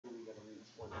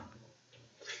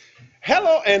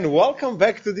Hello and welcome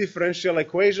back to differential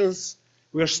equations.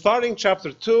 We're starting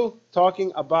chapter 2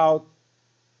 talking about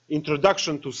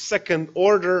introduction to second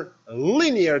order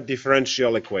linear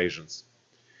differential equations.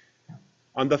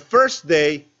 On the first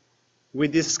day we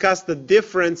discussed the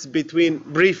difference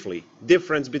between linear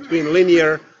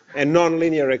and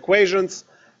nonlinear equations.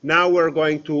 Now we're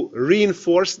going to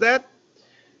reinforce that.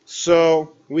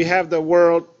 So we have the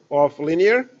world of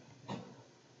linear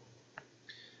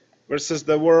versus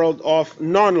the world of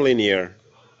nonlinear.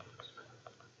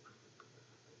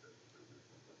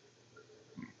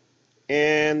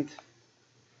 And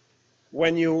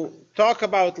when you talk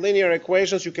about linear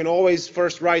equations, you can always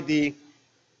first write the,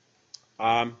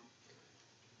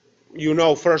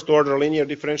 first order linear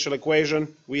differential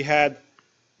equation. We had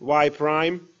y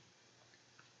prime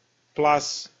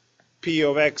plus p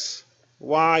of x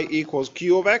y equals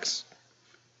q of x.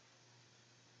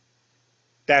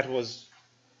 That was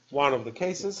one of the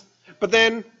cases. But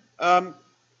then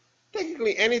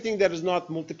technically anything that is not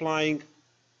multiplying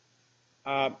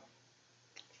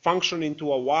function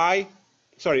into a y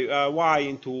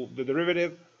into the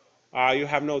derivative, you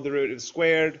have no derivative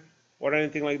squared or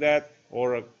anything like that,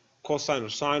 or a cosine or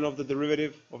sine of the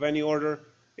derivative of any order,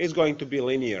 is going to be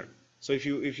linear. So if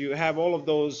you have all of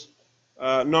those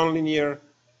nonlinear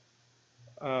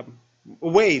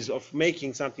ways of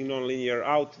making something nonlinear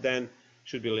out, then it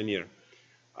should be linear.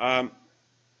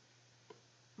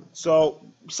 So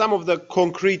some of the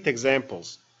concrete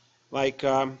examples, like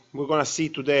we're going to see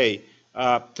today,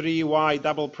 3y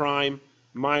double prime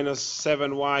minus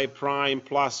 7y prime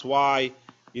plus y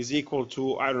is equal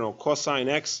to, I don't know, cosine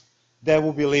x. That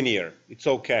will be linear. It's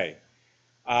okay.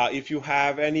 If you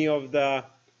have any of the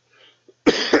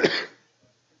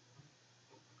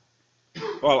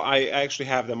well, I actually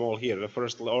have them all here. The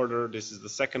first order, this is the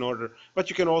second order, but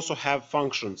you can also have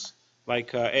functions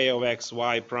like a of x,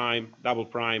 y prime, double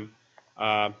prime,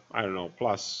 I don't know,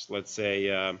 plus, let's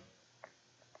say,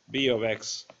 b of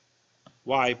x,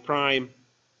 y prime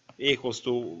equals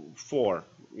to 4,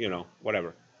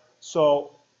 whatever.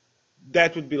 So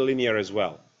that would be linear as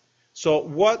well. So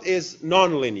what is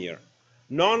nonlinear?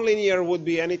 Nonlinear would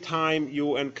be any time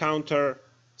you encounter,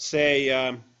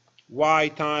 say, y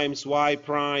times y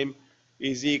prime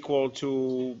is equal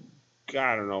to,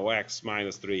 I don't know, x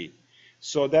minus 3.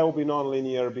 So that will be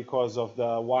nonlinear because of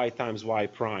the y times y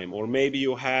prime. Or maybe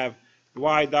you have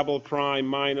y double prime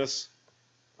minus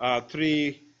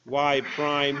 3y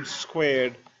prime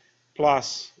squared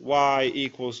plus y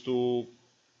equals to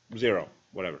 0,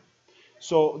 whatever.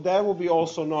 So that will be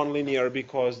also nonlinear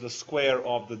because the square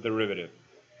of the derivative.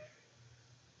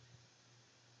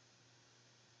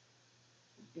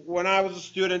 When I was a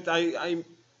student, I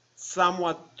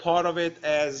somewhat thought of it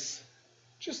as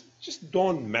just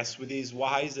don't mess with these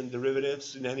y's and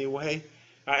derivatives in any way,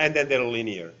 and then they're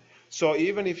linear. So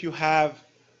even if you have,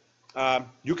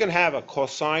 you can have a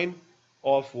cosine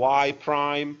of y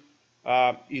prime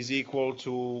is equal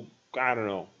to, I don't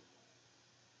know,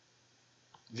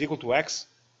 is equal to x.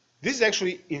 This is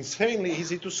actually insanely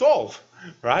easy to solve,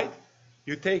 right?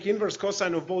 You take inverse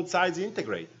cosine of both sides,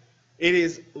 integrate. It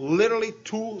is literally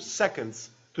 2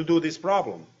 seconds to do this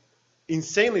problem.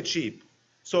 Insanely cheap.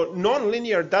 So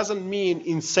nonlinear doesn't mean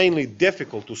insanely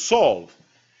difficult to solve.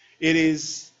 It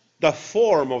is the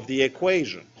form of the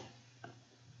equation.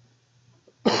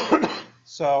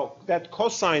 So that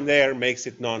cosine there makes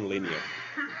it nonlinear.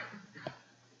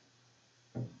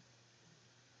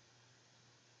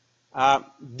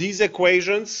 These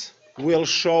equations will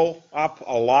show up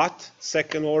a lot,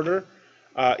 second order,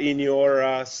 in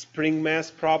your spring mass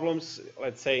problems,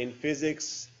 let's say in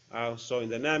physics, so in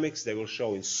dynamics, they will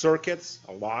show in circuits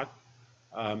a lot.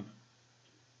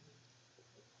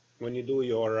 When you do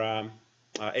your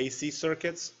AC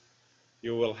circuits,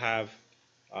 you will have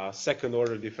second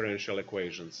order differential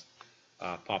equations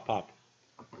pop up.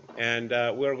 And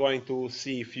we're going to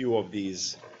see a few of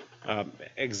these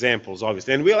examples,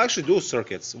 obviously. And we'll actually do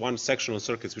circuits, one section on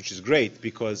circuits, which is great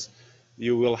because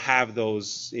you will have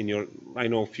those in your, I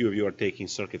know a few of you are taking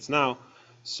circuits now,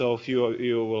 so a few of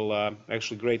you will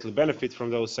actually greatly benefit from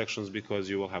those sections because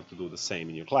you will have to do the same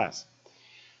in your class.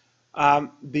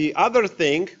 The other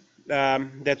thing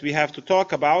that we have to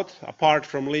talk about, apart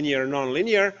from linear and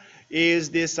nonlinear,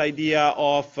 is this idea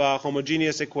of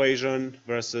homogeneous equation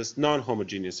versus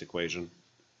non-homogeneous equation.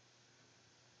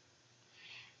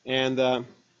 And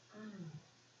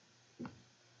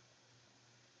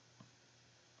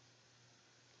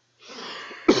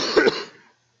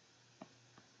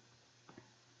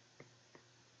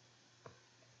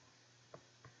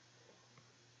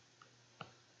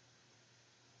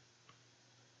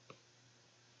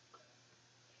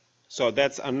So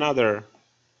that's another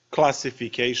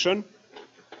classification.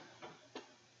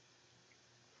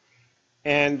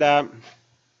 And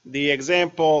the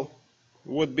example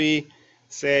would be,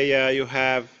 say you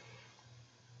have,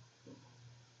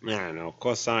 I don't know,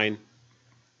 cosine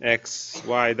x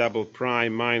y double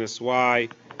prime minus y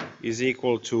is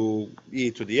equal to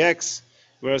e to the x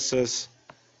versus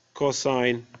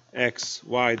cosine x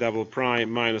y double prime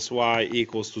minus y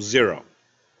equals to 0.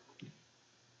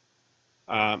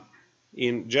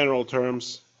 In general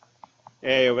terms,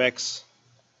 a of x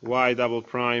y double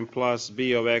prime plus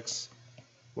b of x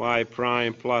y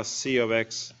prime plus c of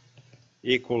x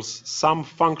equals some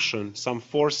function, some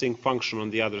forcing function on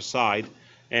the other side,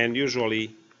 and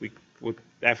usually we would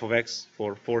f of x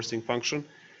for forcing function,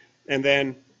 and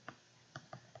then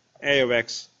a of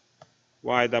x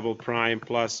y double prime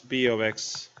plus b of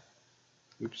x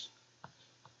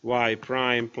y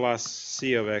prime plus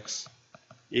c of x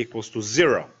equals to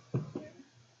 0.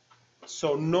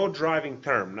 So no driving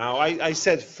term. Now I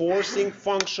said forcing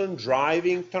function,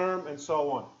 driving term, and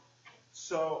so on.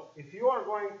 So if you are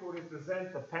going to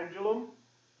represent a pendulum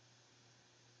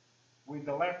with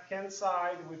the left-hand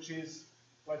side, which is,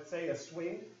 let's say, a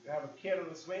swing, you have a kid on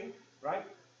the swing, right?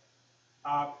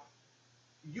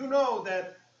 You know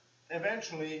that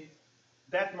eventually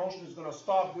that motion is going to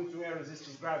stop due to air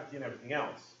resistance, gravity, and everything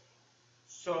else.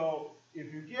 So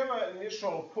if you give an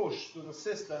initial push to the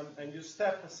system and you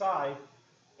step aside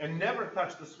and never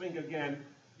touch the swing again,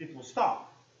 it will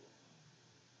stop.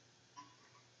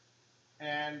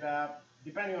 And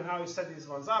depending on how you set these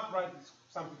ones up, right,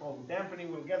 something called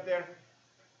dampening, we'll get there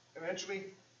eventually.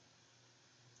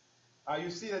 You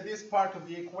see that this part of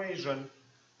the equation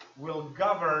will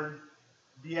govern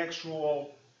the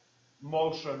actual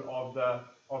motion of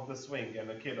the swing and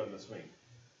the kid on the swing.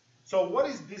 So what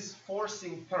is this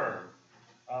forcing term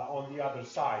on the other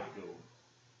side do?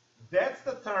 That's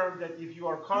the term that if you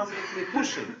are constantly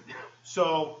pushing,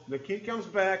 so the kid comes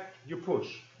back, you push,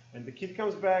 and the kid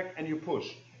comes back and you push.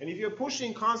 And if you're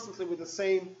pushing constantly with the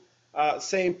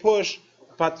same push,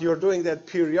 but you're doing that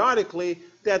periodically,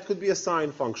 that could be a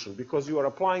sine function because you are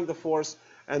applying the force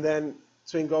and then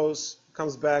swing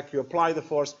comes back, you apply the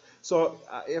force. So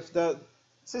if the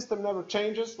system never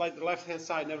changes, like the left-hand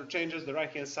side never changes, the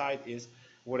right-hand side is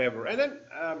whatever, and then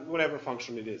whatever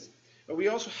function it is. But we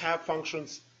also have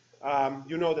functions,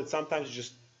 you know that sometimes you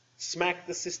just smack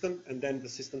the system and then the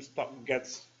system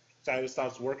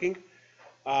starts working.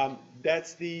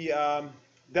 That's the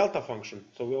delta function.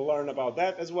 So we'll learn about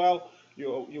that as well.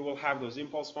 You will have those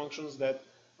impulse functions that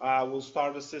will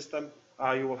start the system.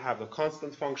 You will have the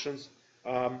constant functions.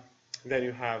 Then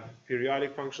you have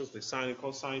periodic functions like sine and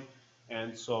cosine,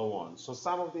 and so on. So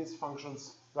some of these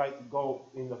functions, right, go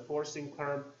in the forcing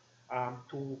term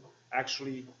to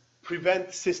actually prevent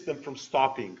the system from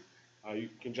stopping. You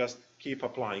can just keep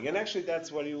applying. And actually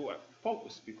that's where you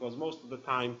focus, because most of the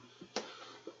time,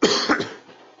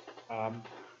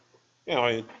 you know,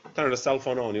 you turn the cell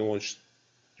phone on, you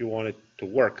want it to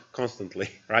work constantly,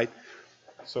 right?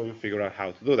 So you figure out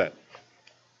how to do that.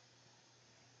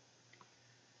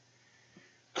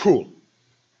 Cool.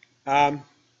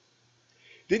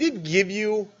 Did it give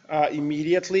you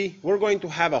immediately? We're going to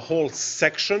have a whole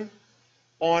section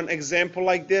on example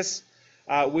like this,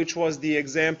 which was the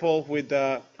example with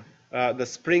the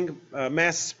spring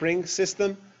mass spring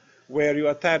system, where you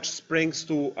attach springs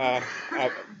to a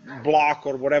block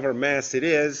or whatever mass it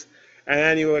is, and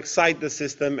then you excite the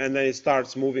system, and then it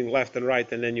starts moving left and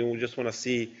right, and then you just want to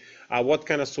see what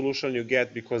kind of solution you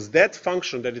get, because that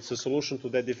function, that it's a solution to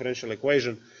that differential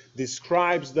equation,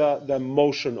 describes the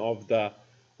motion of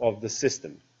the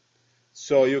system.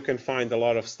 So you can find a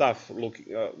lot of stuff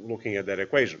looking at that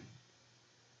equation.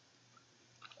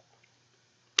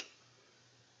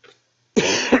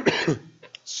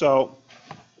 So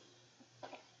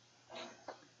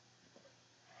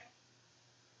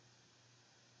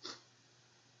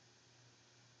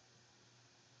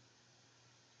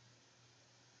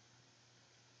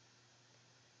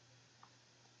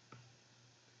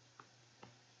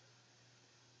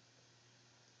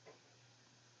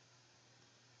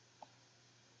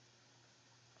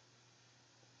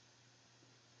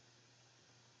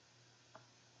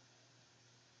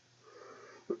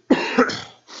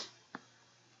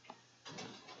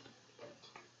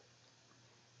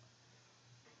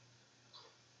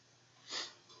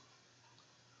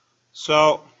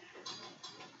So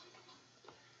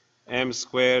m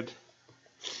squared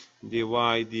dy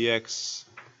dx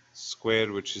squared,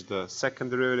 which is the second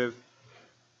derivative,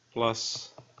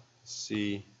 plus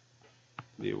c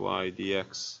dy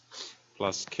dx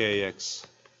plus kx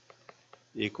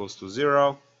equals to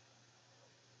 0.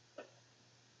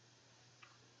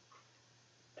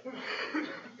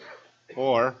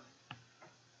 or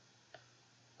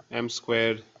m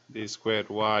squared d squared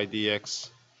y dx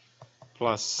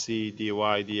plus c dy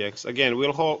dx. Again,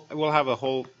 we'll have a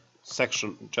whole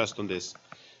section just on this,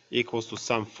 equals to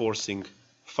some forcing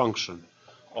function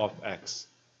of x.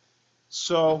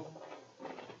 So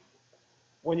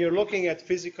when you're looking at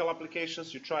physical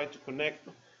applications, you try to connect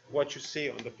what you see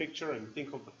on the picture and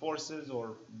think of the forces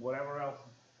or whatever else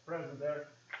present there,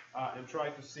 and try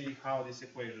to see how these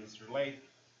equations relate.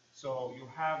 So you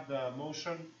have the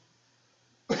motion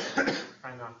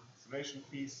kind of acceleration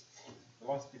piece,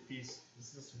 velocity piece. This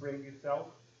is the spring itself.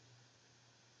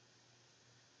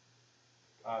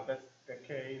 That's the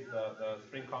K, the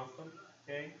spring constant,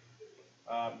 K.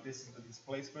 This is the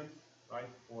displacement, right,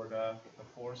 for the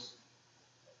force.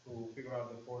 To figure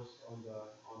out the force on the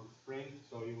spring,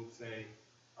 so you would say,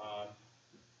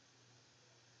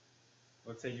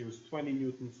 let's say use 20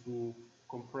 newtons to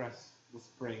compress the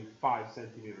spring 5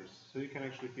 centimeters. So you can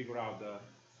actually figure out the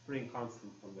spring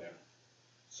constant from there.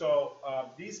 So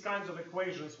these kinds of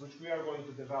equations, which we are going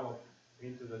to develop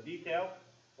into the detail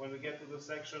when we get to the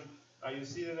section, you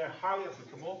see that they're highly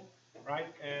applicable, right?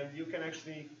 And you can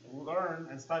actually learn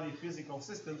and study physical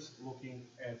systems looking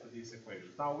at these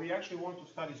equations. Now, we actually want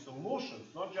to study solutions,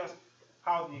 not just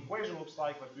how the equation looks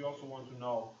like, but we also want to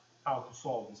know how to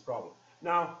solve this problem.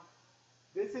 Now,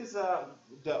 this is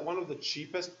one of the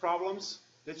cheapest problems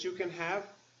that you can have,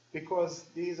 because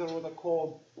these are what are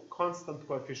called constant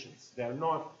coefficients. They're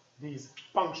not these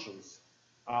functions.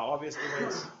 Obviously,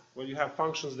 when you have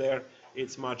functions there,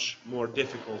 it's much more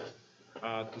difficult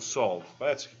to solve. But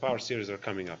that's, power series are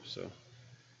coming up, so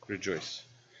rejoice.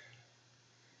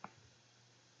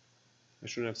 I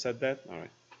shouldn't have said that. All right.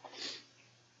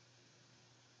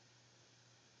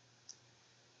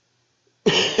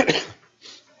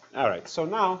 All right. So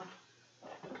now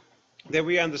that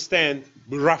we understand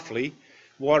roughly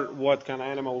what kind of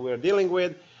animal we're dealing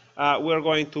with, we're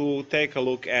going to take a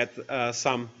look at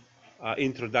some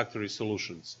introductory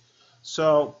solutions.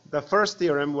 So the first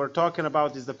theorem we're talking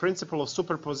about is the principle of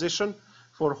superposition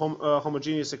for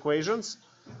homogeneous equations,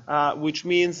 which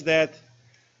means that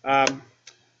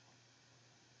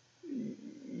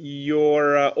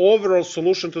your overall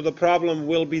solution to the problem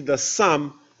will be the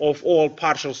sum of all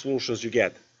partial solutions you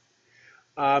get.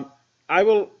 I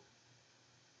will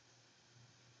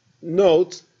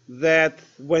note that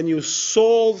when you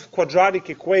solve quadratic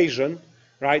equation,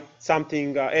 right,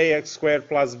 something ax squared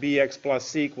plus bx plus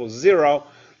c equals 0,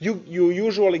 you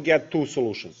usually get two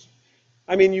solutions.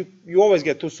 I mean, you always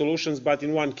get two solutions, but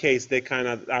in one case they kind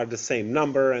of are the same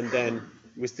number, and then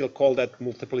we still call that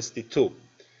multiplicity 2.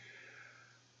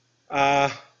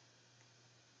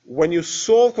 When you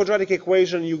solve quadratic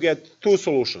equation, you get two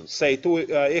solutions, say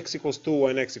x equals 2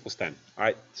 and x equals 10. All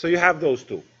right, so you have those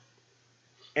two.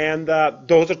 And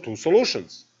those are two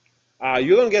solutions.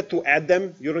 You don't get to add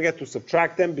them, you don't get to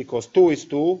subtract them, because 2 is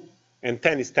 2 and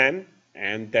 10 is 10,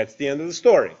 and that's the end of the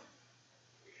story.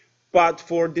 But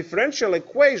for differential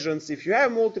equations, if you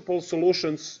have multiple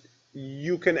solutions,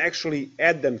 you can actually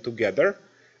add them together,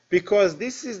 because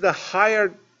this is the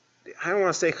higher, I don't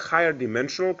want to say higher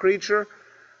dimensional creature,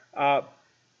 but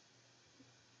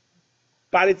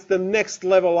it's the next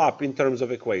level up in terms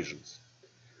of equations.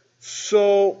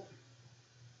 So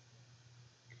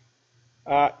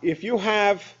if you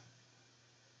have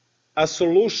a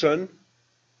solution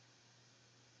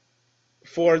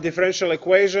for a differential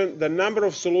equation, the number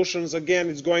of solutions, again,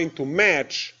 is going to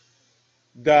match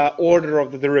the order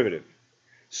of the derivative.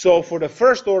 So for the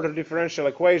first order differential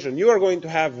equation, you are going to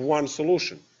have one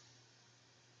solution.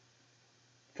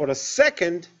 For the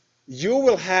second, you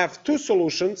will have two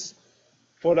solutions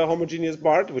for the homogeneous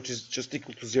part, which is just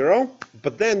equal to 0.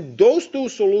 But then those two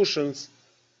solutions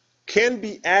can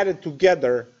be added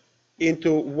together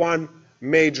into one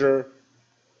major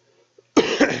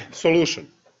solution.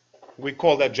 We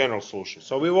call that general solution.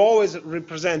 So we will always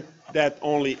represent that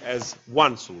only as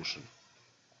one solution.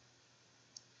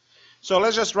 So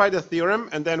let's just write a theorem,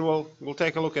 and then we'll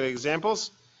take a look at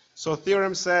examples. So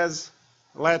theorem says,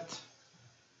 let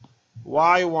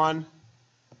y1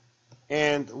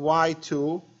 and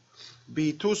y2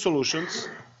 be two solutions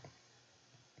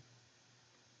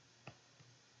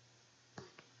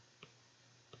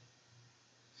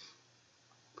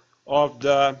of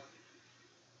the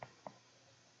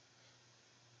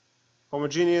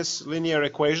homogeneous linear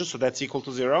equation, so that's equal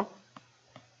to 0.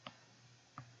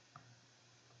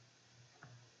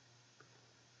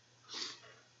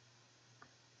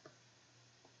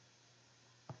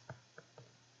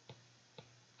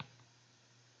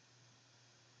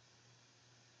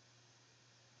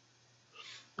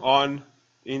 On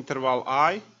interval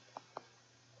I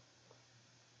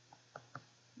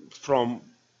from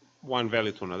one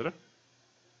value to another.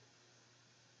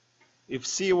 If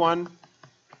C1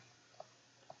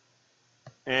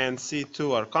 and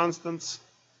C2 are constants,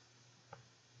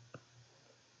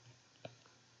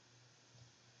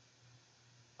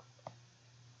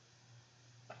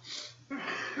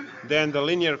 then the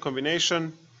linear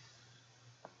combination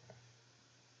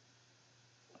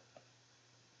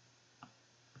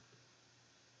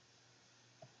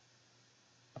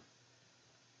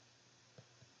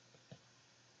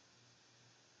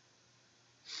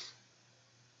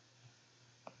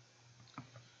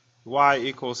y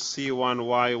equals C1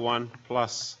 y1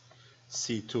 plus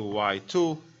C2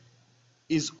 y2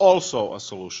 is also a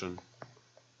solution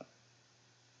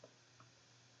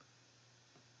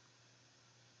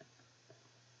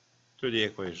to the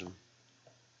equation.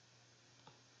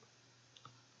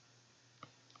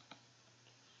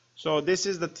 So this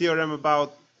is the theorem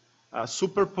about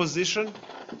superposition.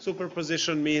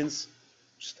 Superposition means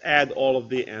just add all of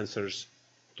the answers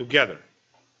together.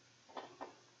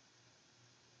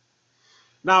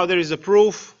 Now there is a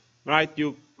proof, right?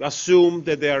 You assume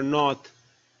that they are not,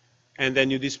 and then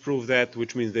you disprove that,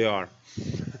 which means they are.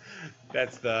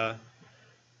 That's the,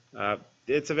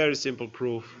 it's a very simple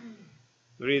proof.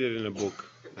 Read it in a book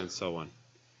and so on.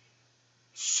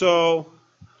 So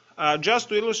just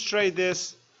to illustrate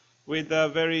this with a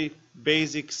very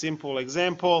basic, simple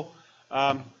example,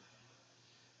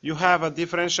 you have a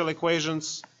differential equation.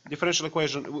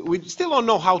 We still don't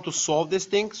know how to solve this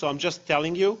thing, so I'm just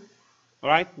telling you, all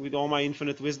right, with all my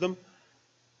infinite wisdom,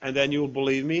 and then you'll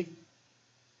believe me,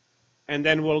 and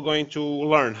then we're going to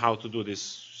learn how to do this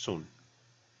soon.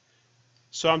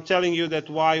 So I'm telling you that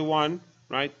y1,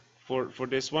 right, for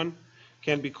this one,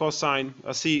 can be cosine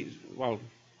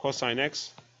cosine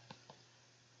x,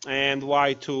 and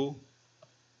y2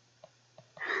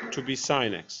 to be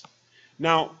sine x.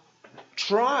 Now,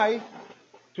 try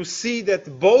to see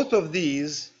that both of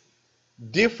these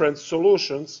different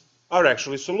solutions are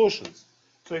actually solutions.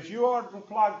 So if you are to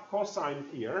plug cosine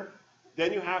here,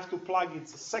 then you have to plug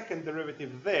its second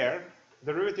derivative there.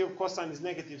 Derivative of cosine is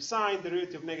negative sine.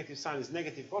 Derivative of negative sine is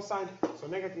negative cosine. So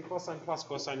negative cosine plus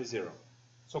cosine is 0.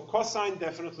 So cosine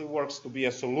definitely works to be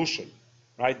a solution,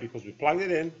 right? Because we plugged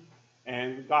it in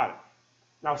and we got it.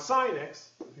 Now sine x,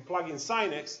 if you plug in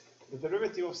sine x, the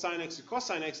derivative of sine x to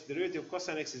cosine x, the derivative of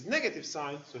cosine x is negative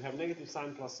sine. So we have negative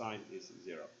sine plus sine is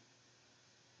 0.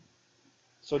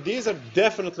 So these are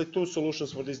definitely two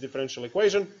solutions for this differential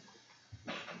equation.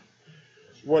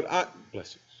 What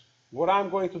I'm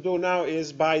going to do now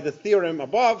is, by the theorem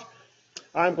above,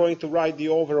 I'm going to write the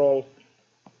overall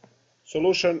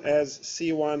solution as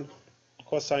C1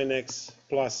 cosine x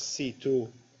plus C2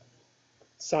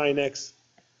 sine x,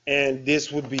 and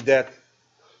this would be that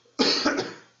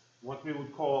what we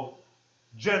would call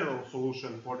general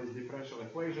solution for this differential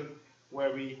equation,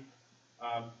 where we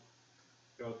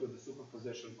go to the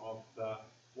superposition of the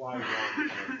y1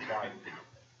 and y2.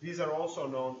 These are also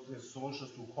known as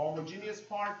solutions to homogeneous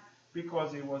part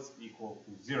because it was equal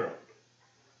to 0.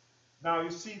 Now you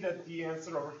see that the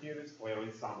answer over here is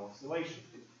clearly some oscillation.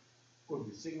 Could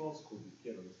be signals, could be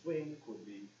kid on the swing, could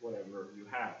be whatever you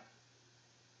have.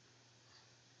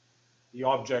 The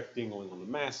object dingling on the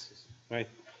masses, right?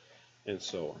 And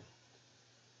so on.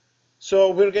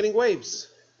 So we're getting waves,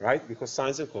 right? Because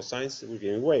sines and cosines, we're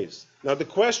getting waves. Now the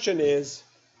question is,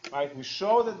 right, we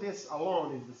show that this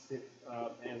alone is the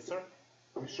answer.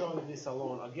 We show that this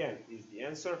alone, again, is the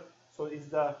answer. So is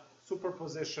the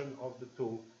superposition of the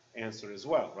two answer as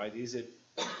well, right? Is it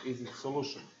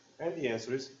solution? And the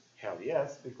answer is hell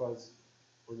yes, because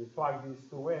when you plug these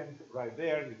two in right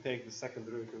there, you take the second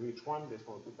derivative of each one. This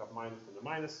one will pick up minus and the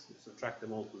minus. You subtract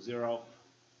them all to 0,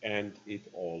 and it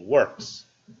all works.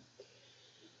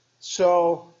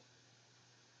 So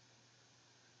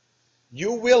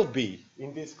you will be,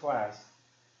 in this class,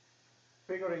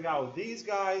 figuring out these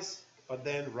guys, but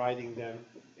then writing them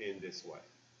in this way.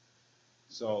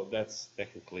 So that's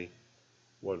technically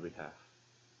what we have.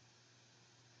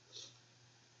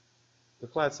 The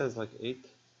class says like 8,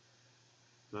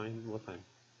 9, what time?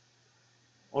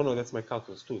 Oh no, that's my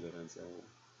calculus too that ends.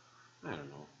 I don't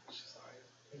know.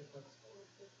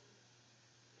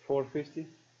 4:50?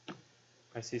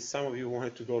 I see some of you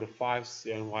wanted to go to 5,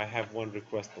 and I have one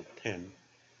request of 10.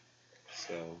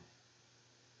 So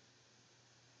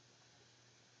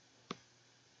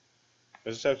I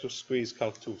just have to squeeze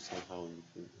Calc 2 somehow.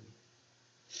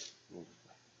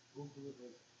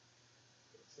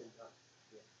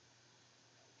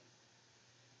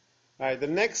 All right, the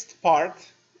next part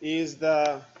is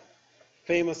the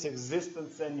famous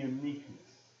existence and uniqueness.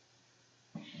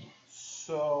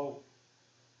 So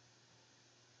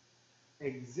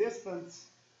existence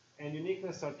and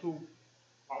uniqueness are two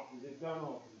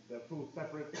they're two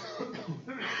separate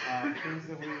things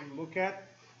that we look at.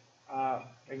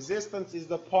 Existence is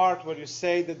the part where you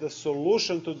say that the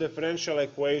solution to differential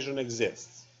equation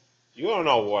exists. You don't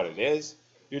know what it is,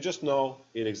 you just know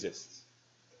it exists.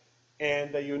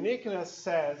 And the uniqueness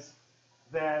says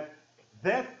that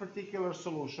that particular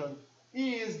solution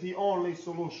is the only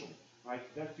solution, right?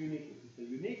 That's uniqueness. It's a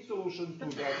unique solution to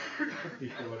that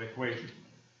particular equation.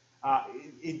 None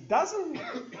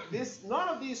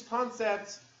of these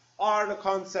concepts are the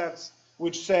concepts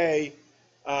which say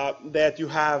that you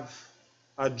have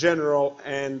a general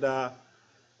and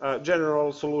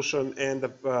general solution and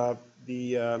the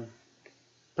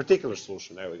particular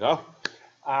solution. There we go.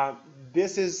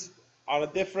 This is on a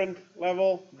different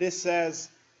level. This says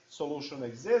solution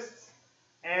exists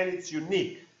and it's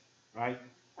unique, right?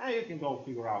 And you can go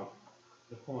figure out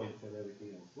the points and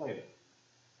everything else later.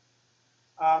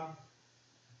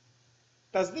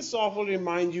 Does this awful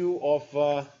remind you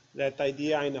of that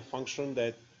idea in a function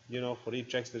that, you know, for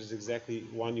each x there is exactly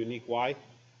one unique y,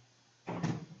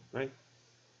 right?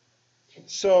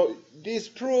 So these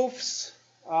proofs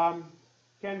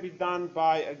can be done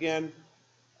by, again,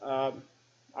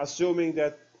 assuming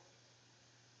that,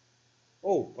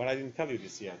 oh, but I didn't tell you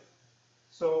this yet.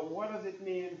 So what does it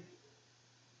mean?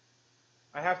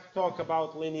 I have to talk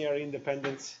about linear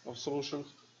independence of solutions.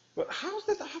 But how is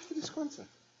that after this concept?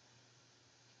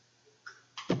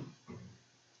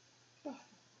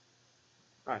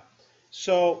 Right.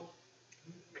 So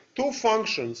two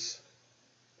functions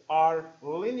are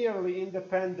linearly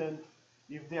independent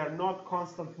if they are not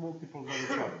constant multiples of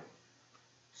each other.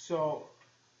 So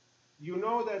you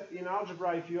know that in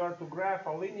algebra, if you are to graph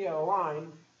a linear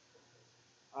line,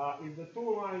 if the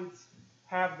two lines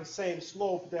have the same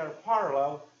slope, they are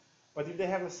parallel. But if they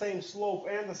have the same slope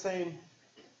and the same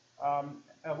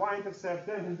y-intercept,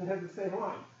 then they have the same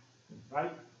line,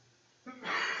 right?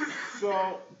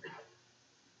 So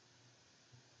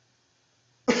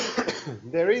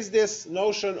there is this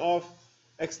notion of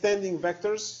extending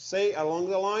vectors, say along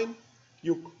the line.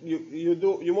 You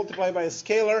multiply by a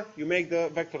scalar, you make the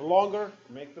vector longer,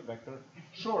 you make the vector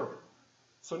shorter.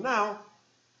 So now,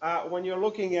 when you're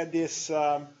looking at this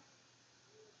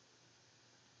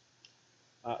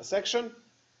section,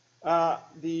 two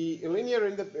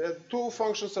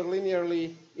functions are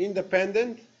linearly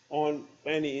independent on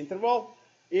any interval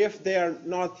if they are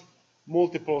not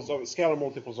scalar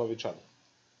multiples of each other,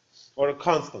 or a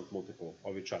constant multiple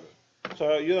of each other.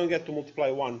 So you don't get to multiply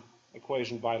one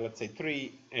equation by, let's say,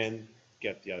 3 and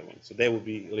get the other one. So they will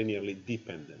be linearly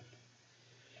dependent.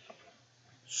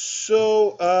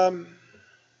 So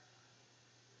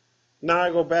now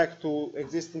I go back to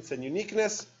existence and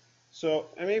uniqueness. So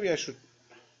maybe I'm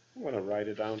going to write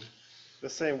it down the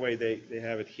same way they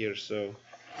have it here. So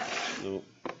no.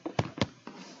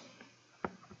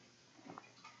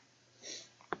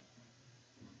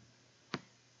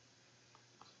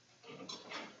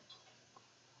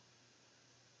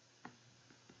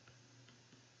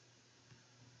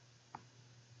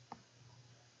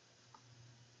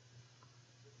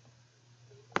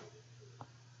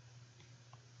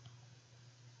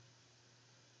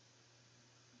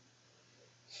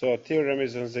 So theorem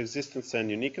is on existence and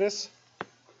uniqueness.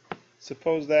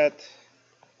 Suppose that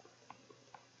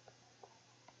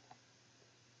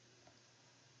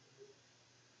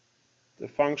the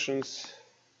functions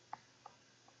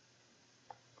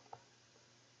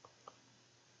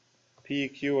p,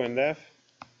 q, and f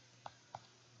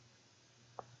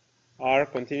are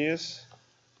continuous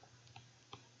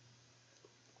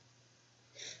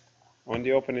on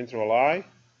the open interval I,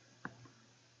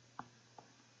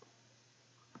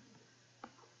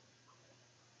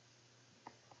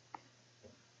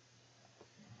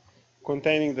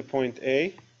 containing the point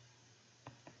A,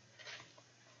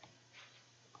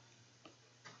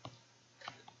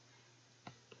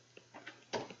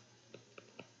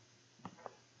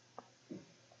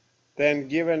 then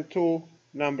given two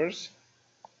numbers,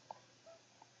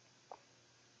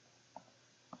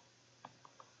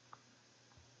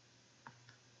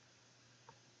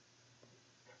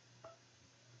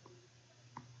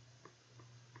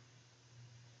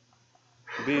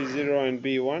 B0 and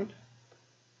B1,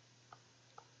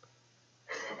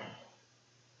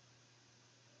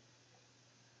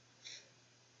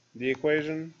 the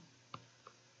equation,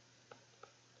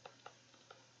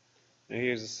 and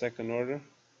here's the second order.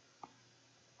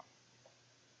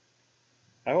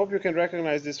 I hope you can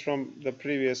recognize this from the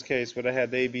previous case where I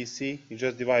had A, B, C. You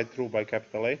just divide through by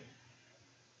capital A.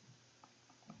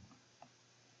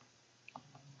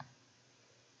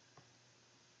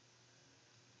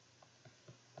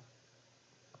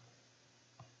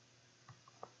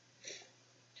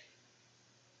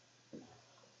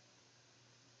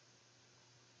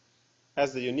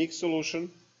 has the unique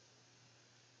solution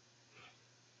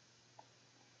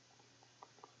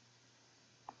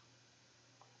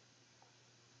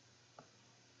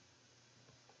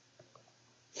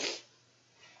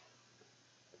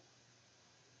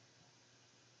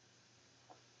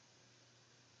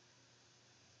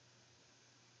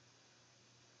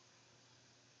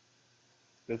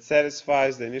that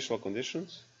satisfies the initial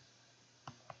conditions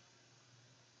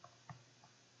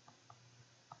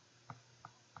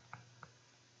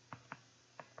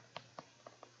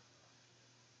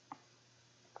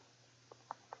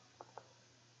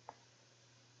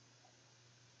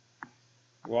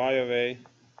y of a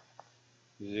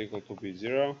is equal to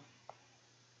b0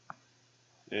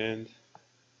 and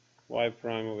y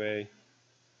prime of a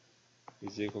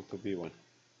is equal to b1.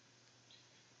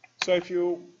 So if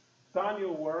you done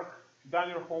your work, done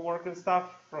your homework and stuff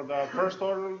for the first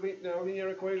order linear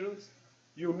equations,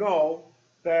 you know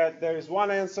that there is one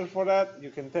answer for that.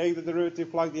 You can take the derivative,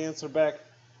 plug the answer back,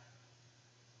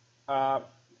 and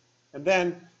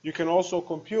then you can also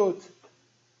compute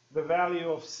the value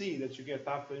of c that you get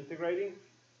after integrating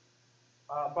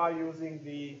by using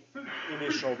the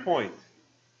initial point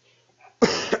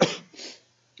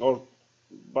or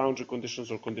boundary conditions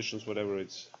or conditions, whatever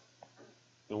it's,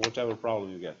 whatever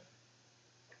problem you get.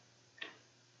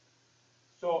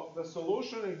 So the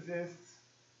solution exists,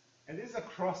 and this is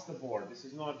across the board. This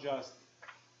is not just,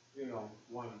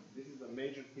 one. This is a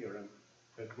major theorem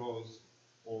that goes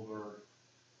over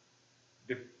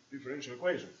differential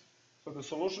equations. So the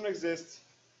solution exists,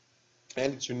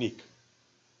 and it's unique.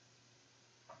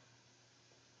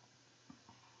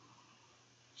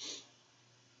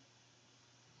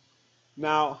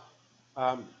 Now,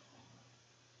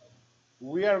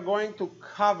 we are going to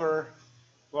cover,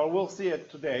 well, we'll see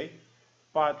it today,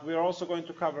 but we're also going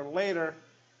to cover later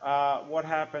what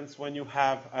happens when you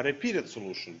have a repeated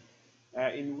solution,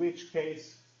 in which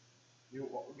case you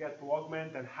get to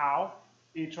augment and how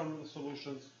each one of the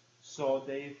solutions so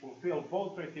they fulfill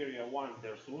both criteria. One,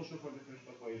 their solution for the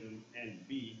differential equation, and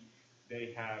B,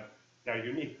 they have their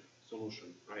unique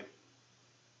solution, right?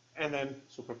 And then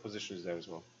superposition is there as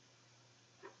well.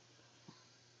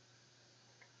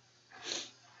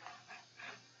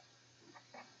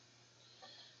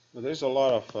 Well, there's a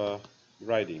lot of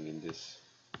writing in this.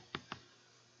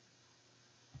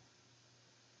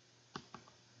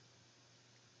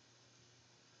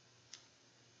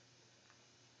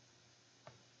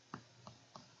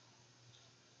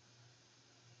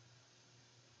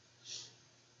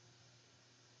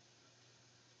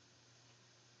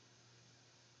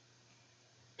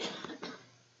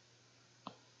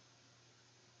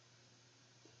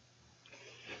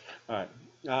 All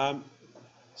right.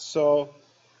 So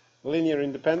linear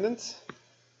independence.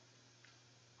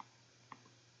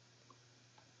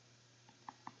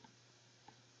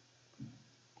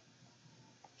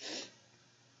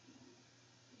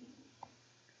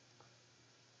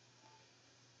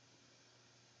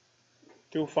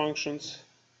 Two functions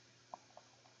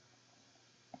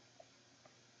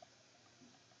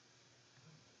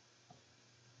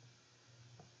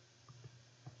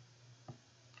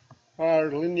are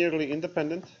linearly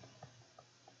independent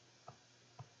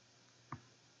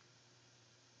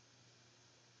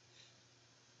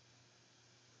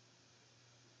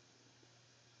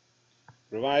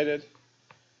provided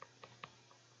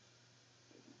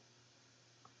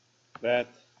that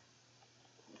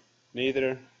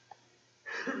neither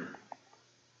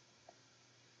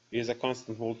is a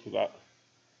constant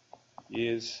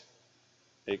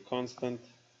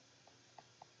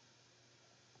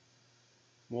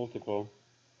multiple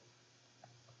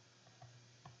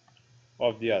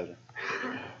of the other.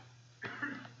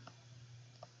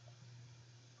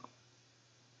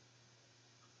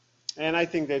 And I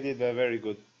think they did a very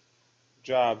good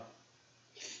job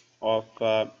of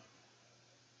kind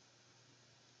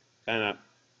of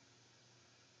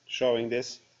showing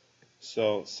this.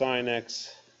 So sine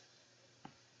x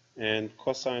and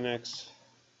cosine x,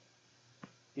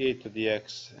 e to the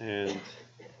x and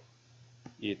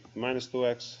e to the minus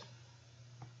 2x,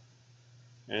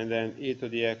 and then e to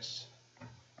the x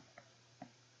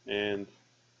and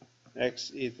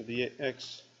x e to the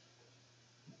x,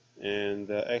 and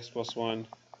x plus 1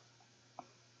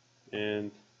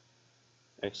 and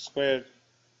x squared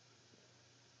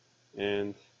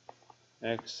and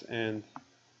x and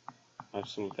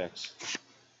absolute x.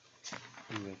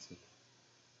 And that's it.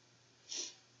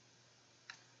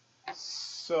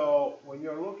 So when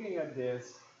you're looking at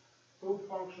this, two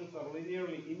functions are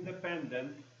linearly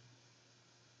independent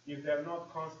if they're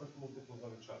not constant multiples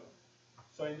of each other.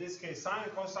 So in this case, sine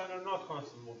and cosine are not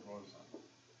constant multiples of each other.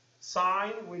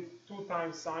 Sine with 2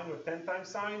 times sine or 10 times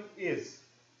sine is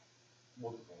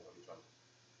multiples of each other.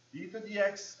 E to the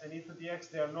x and e to the x,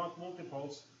 they are not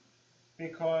multiples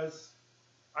because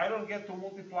I don't get to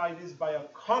multiply this by a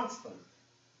constant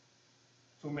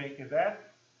to make it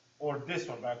that, or this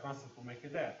one by a constant to make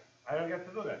it that. I don't get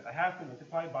to do that. I have to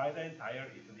multiply by the entire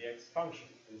e to the x function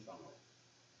in some way.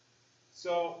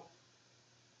 So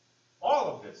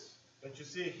all of this that you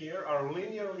see here are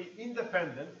linearly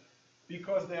independent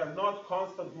because they are not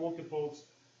constant multiples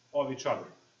of each other.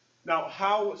 Now,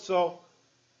 how, so,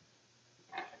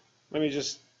 let me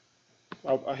just,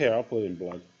 here, I'll put it in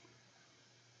blood.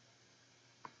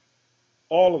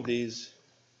 All of these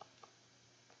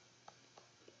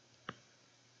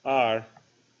are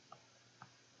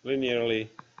linearly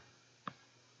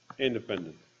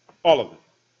independent. All of them.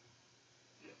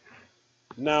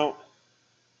 Now,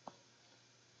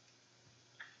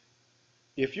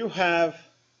 if you have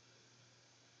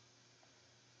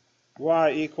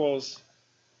y equals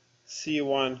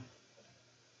c1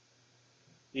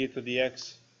 e to the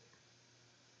x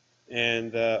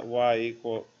and y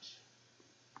equals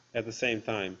at the same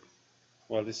time,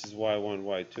 well, this is y1,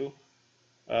 y2,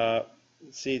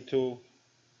 c2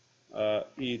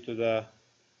 e to the,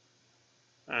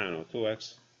 I don't know,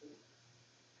 2x.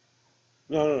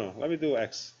 No, let me do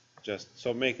x just,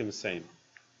 so make them the same.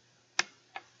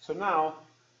 So now,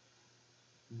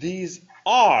 these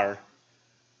are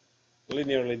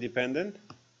linearly dependent.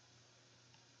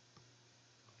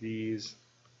 These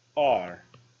are.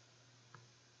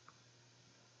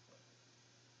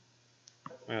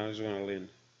 Well, I'm just going to lean.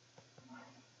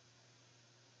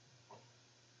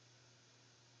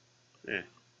 Yeah.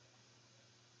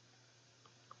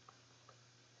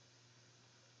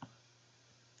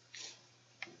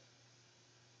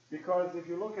 Because if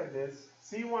you look at this,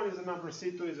 C1 is a number,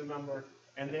 C2 is a number,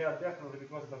 and they are definitely,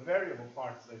 because the variable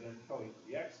part is identical to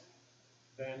the x,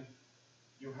 then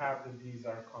you have that these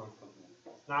are constant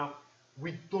multiples. Now,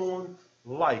 we don't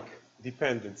like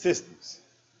dependent systems,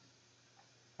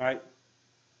 right?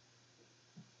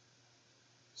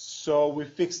 So we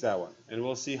fix that one, and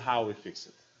we'll see how we fix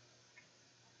it.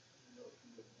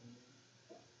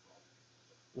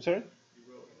 I'm sorry?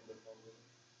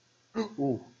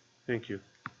 Ooh, thank you.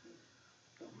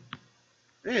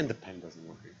 And the pen doesn't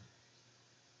work.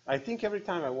 I think every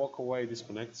time I walk away, it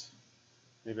disconnects.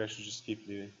 Maybe I should just keep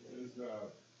leaving. What is the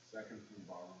second from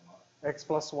bottom up? X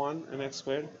plus 1 and x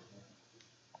squared.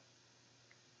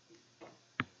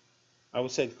 I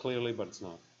would say it clearly, but it's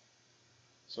not.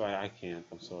 So I can't,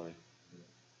 I'm sorry.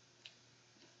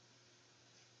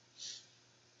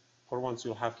 For once,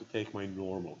 you'll have to take my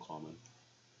normal comment.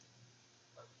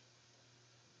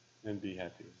 And be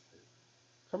happy with it.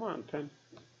 Come on, pen.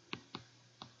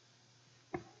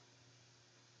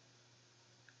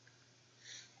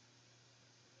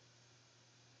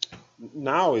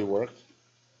 Now it worked.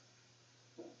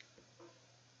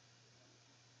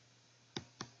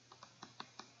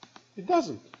 It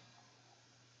doesn't.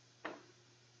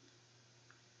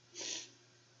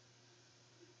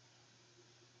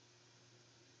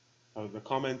 The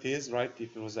comment is, right,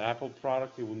 if it was an Apple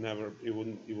product, it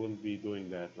wouldn't be doing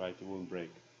that, right? It wouldn't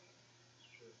break.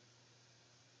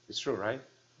 It's true, right?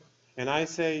 And I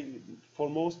say, for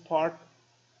most part,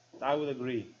 I would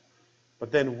agree.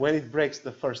 But then when it breaks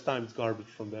the first time, it's garbage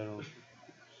from there on.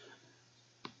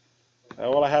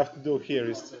 All I have to do here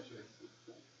is,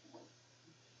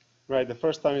 right, the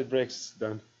first time it breaks, it's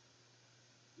done.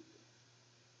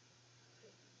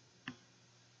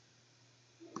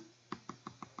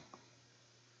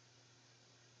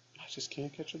 I just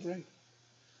can't catch a break.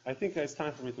 I think it's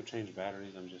time for me to change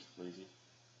batteries. I'm just lazy.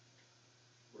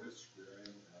 What is screwing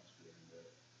and not screwing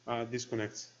there?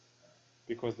 Disconnects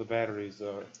because the batteries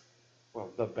are, well,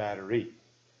 the battery.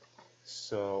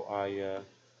 So I'm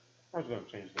going to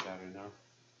change the battery now.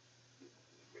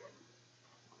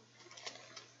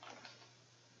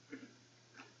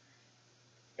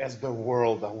 As the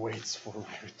world awaits for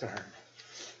my return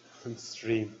on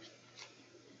stream.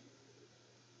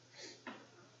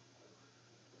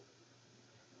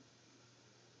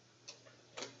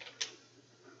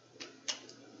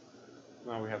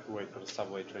 Now we have to wait for the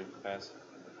subway train to pass.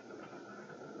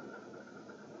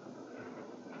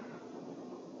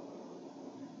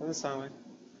 Doesn't sound like.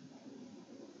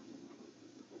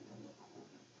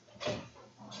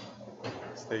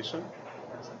 Station.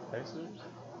 Passengers.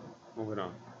 Moving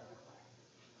on.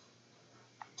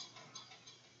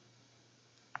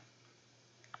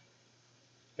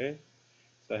 Okay,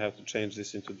 so I have to change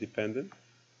this into dependent.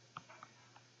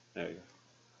 There we go.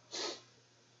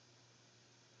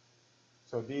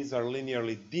 So these are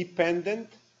linearly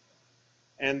dependent,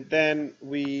 and then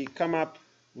we come up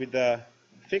with a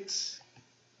fix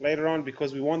later on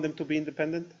because we want them to be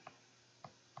independent.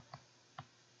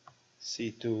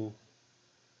 C2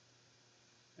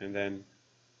 and then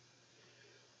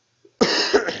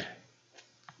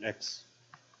x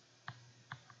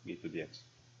e to the x.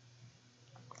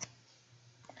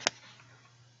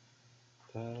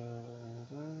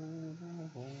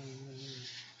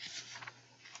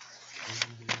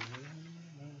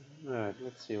 Alright,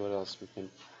 let's see what else we can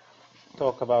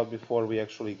talk about before we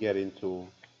actually get into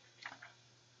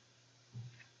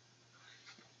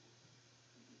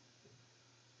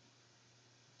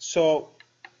so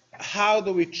how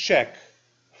do we check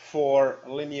for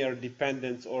linear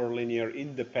dependence or linear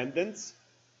independence?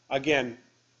 Again,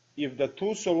 if the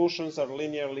two solutions are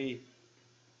linearly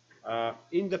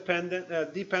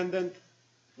dependent,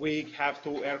 we have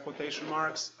to, air quotation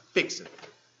marks, fix it.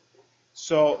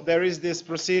 So there is this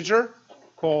procedure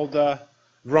called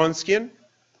Wronskian,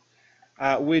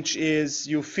 which is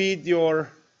you feed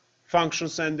your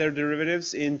functions and their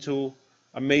derivatives into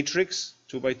a matrix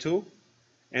 2 by 2,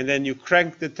 and then you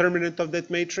crank the determinant of that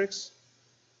matrix,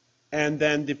 and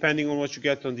then depending on what you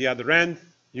get on the other end,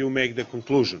 you make the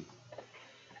conclusion.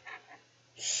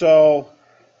 So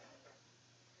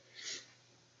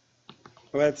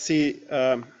let's see.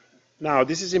 Now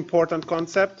this is important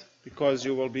concept because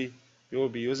you will be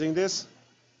using this.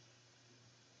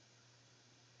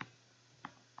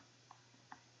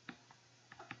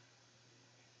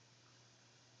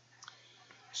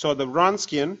 So the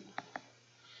Wronskian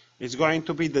is going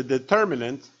to be the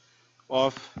determinant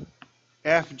of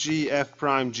fg f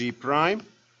prime g prime,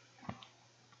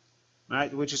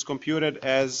 right, which is computed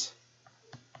as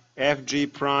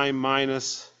fg prime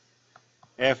minus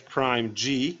f prime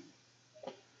g.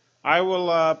 I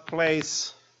will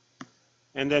place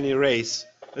and then erase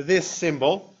this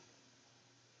symbol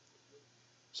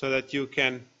so that you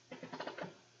can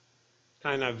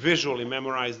kind of visually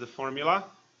memorize the formula.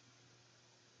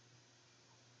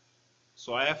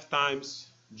 So f times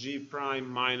g prime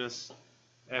minus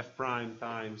f prime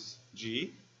times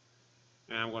g.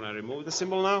 And I'm going to remove the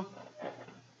symbol now.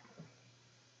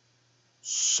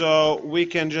 So we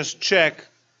can just check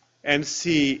and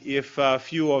see if a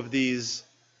few of these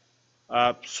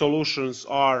solutions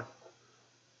are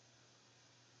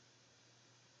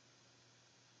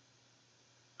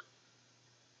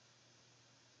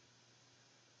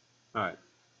all right.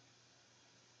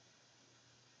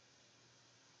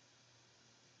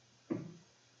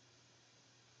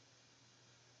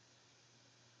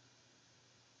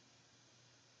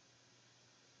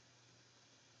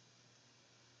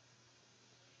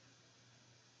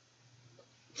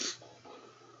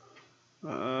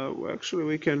 Actually,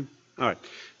 we can. All right.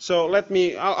 So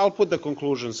I'll put the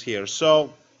conclusions here.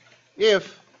 So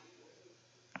if,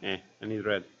 I need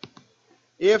red.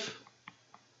 If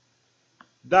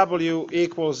W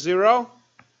equals 0,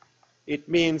 it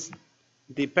means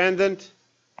dependent.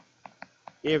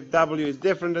 If W is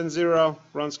different than 0,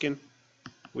 Wronskian,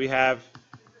 we have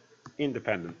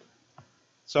independent.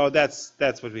 So that's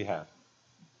what we have.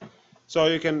 So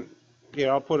you can,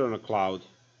 here, I'll put on a cloud.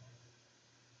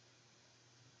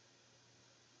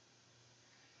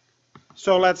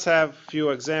 So let's have a few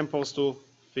examples to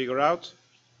figure out.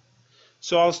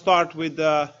 So I'll start with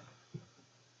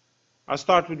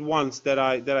ones that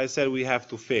I said we have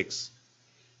to fix.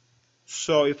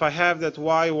 So if I have that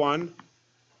y1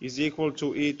 is equal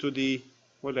to e to the,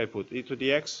 what did I put? E to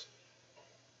the x?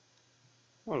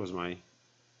 What was my?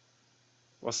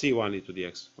 Well, c1 e to the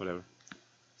x, whatever.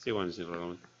 C1 is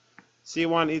irrelevant.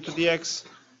 C1 e to the x,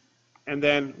 and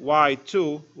then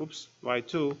y2,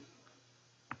 y2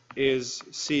 is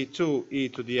c2 e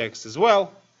to the x as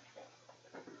well.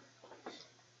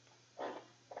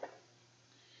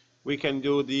 We can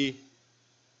do the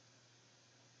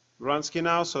Wronskian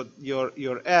now. So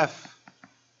your f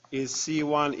is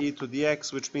c1 e to the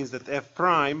x, which means that f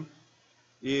prime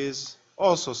is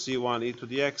also c1 e to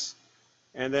the x,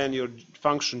 and then your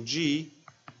function g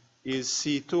is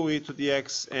c2 e to the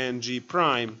x, and g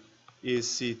prime is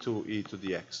c2 e to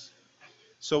the x.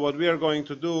 So what we are going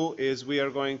to do is we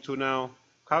are going to now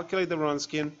calculate the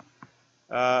Wronskian.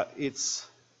 It's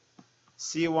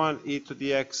c1 e to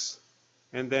the x,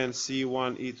 and then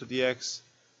c1 e to the x,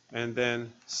 and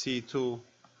then c2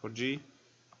 for g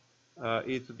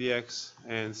e to the x,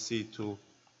 and c2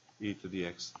 e to the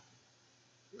x.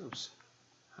 Oops,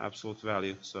 absolute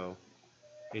value, so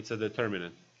it's a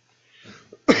determinant.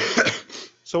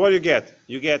 So what do you get?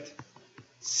 You get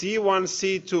c1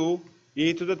 c2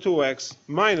 e to the 2x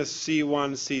minus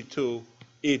c1 c2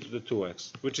 e to the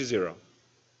 2x, which is 0,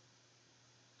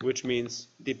 which means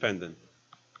dependent.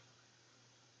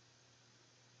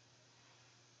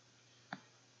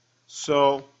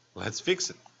 So let's fix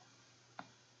it.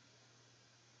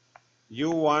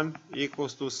 u1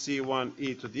 equals to c1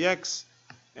 e to the x,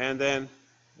 and then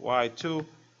y2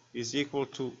 is equal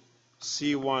to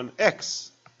c1x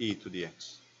e to the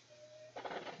x.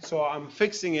 So I'm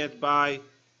fixing it by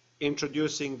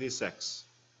introducing this x.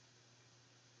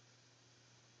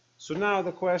 So now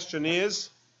the question is,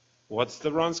 what's the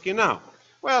Wronski now?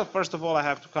 Well, first of all, I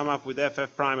have to come up with f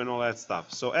prime and all that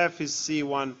stuff. So f is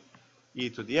c1 e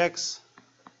to the x,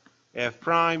 f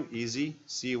prime, easy,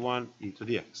 c1 e to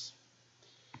the x.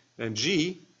 Then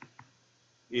g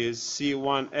is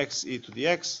c1 x e to the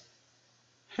x,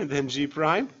 and then g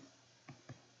prime.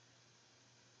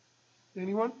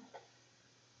 Anyone?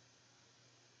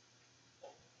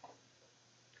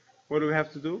 What do we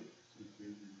have to do?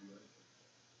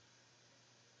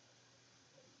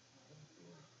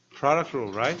 Product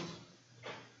rule, right?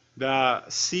 The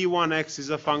c1x is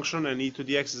a function and e to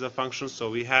the x is a function,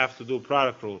 so we have to do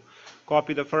product rule.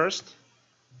 Copy the first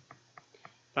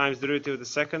times derivative of the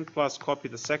second plus copy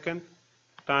the second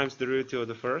times derivative of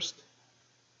the first.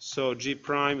 So g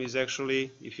prime is actually,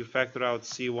 if you factor out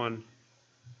c1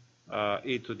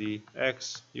 e to the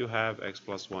x, you have x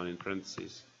plus 1 in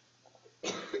parentheses.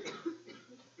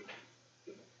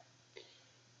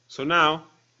 So now,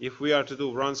 if we are to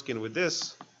do Wronski with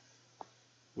this,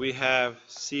 we have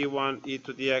c1 e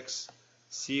to the x,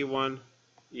 c1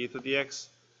 e to the x,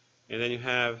 and then you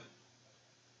have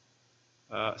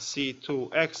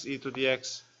c2x e to the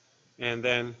x, and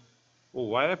then, oh,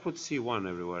 why did I put c1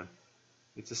 everywhere?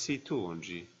 It's a c2 on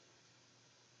g.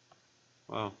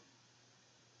 Wow.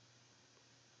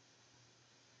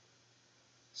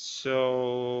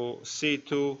 So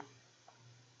c2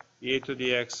 e to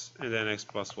the x, and then x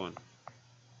plus 1.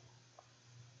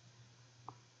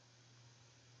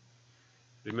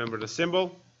 Remember the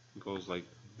symbol, it goes like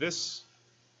this.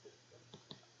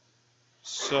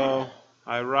 So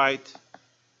I write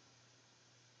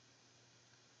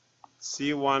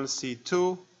c1,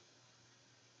 c2.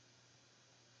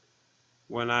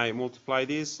 When I multiply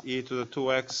this, e to the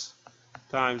 2x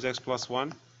times x plus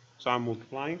 1. So I'm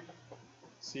multiplying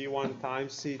c1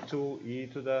 times c2 e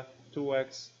to the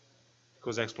 2x,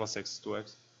 because x plus x is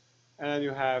 2x. And then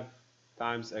you have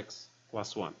times x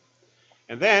plus 1.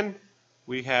 And then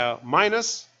we have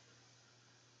minus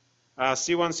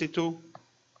c1, c2,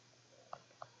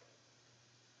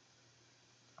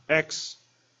 x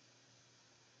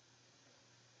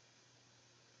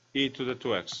e to the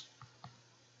 2x.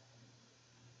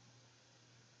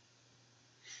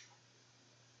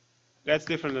 That's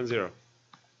different than 0,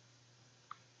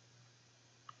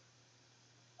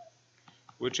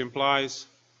 which implies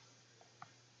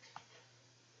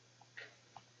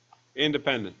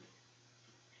independent.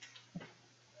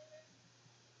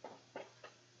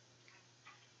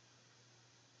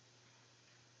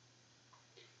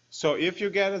 So if you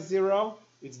get a 0,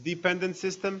 it's dependent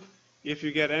system. If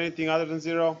you get anything other than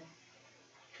 0,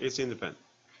 it's independent.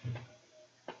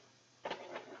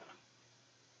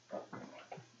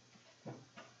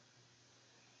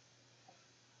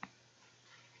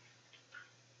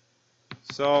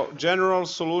 So general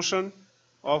solution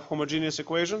of homogeneous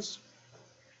equations.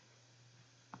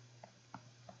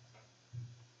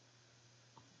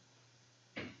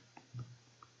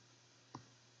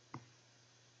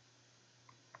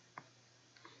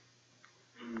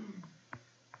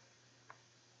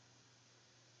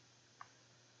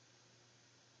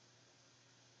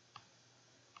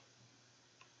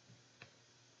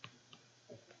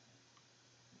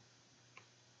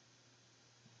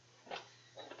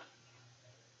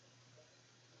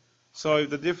 So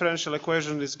if the differential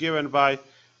equation is given by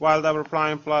y double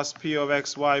prime plus p of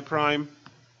x y prime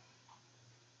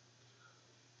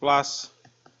plus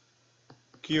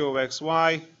q of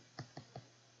xy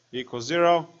equals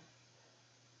 0,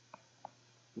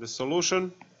 the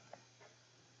solution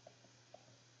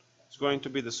is going to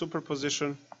be the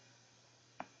superposition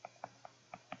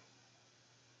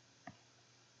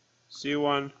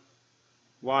c1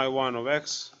 y1 of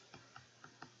x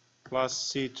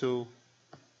plus c2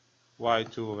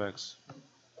 y2 of x.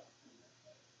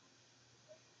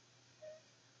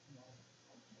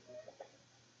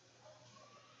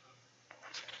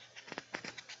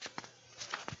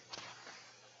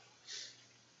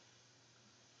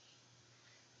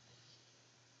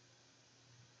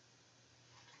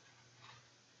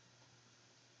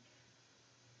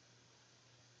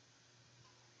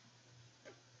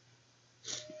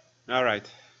 All right.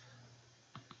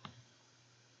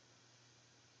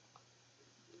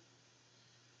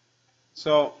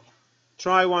 So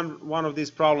try one of these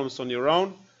problems on your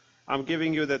own. I'm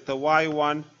giving you that the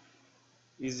y1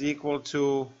 is equal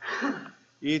to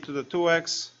e to the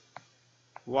 2x,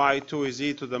 y2 is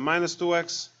e to the minus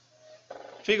 2x.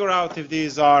 Figure out if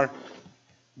these are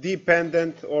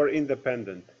dependent or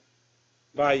independent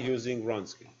by using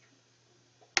Wronski.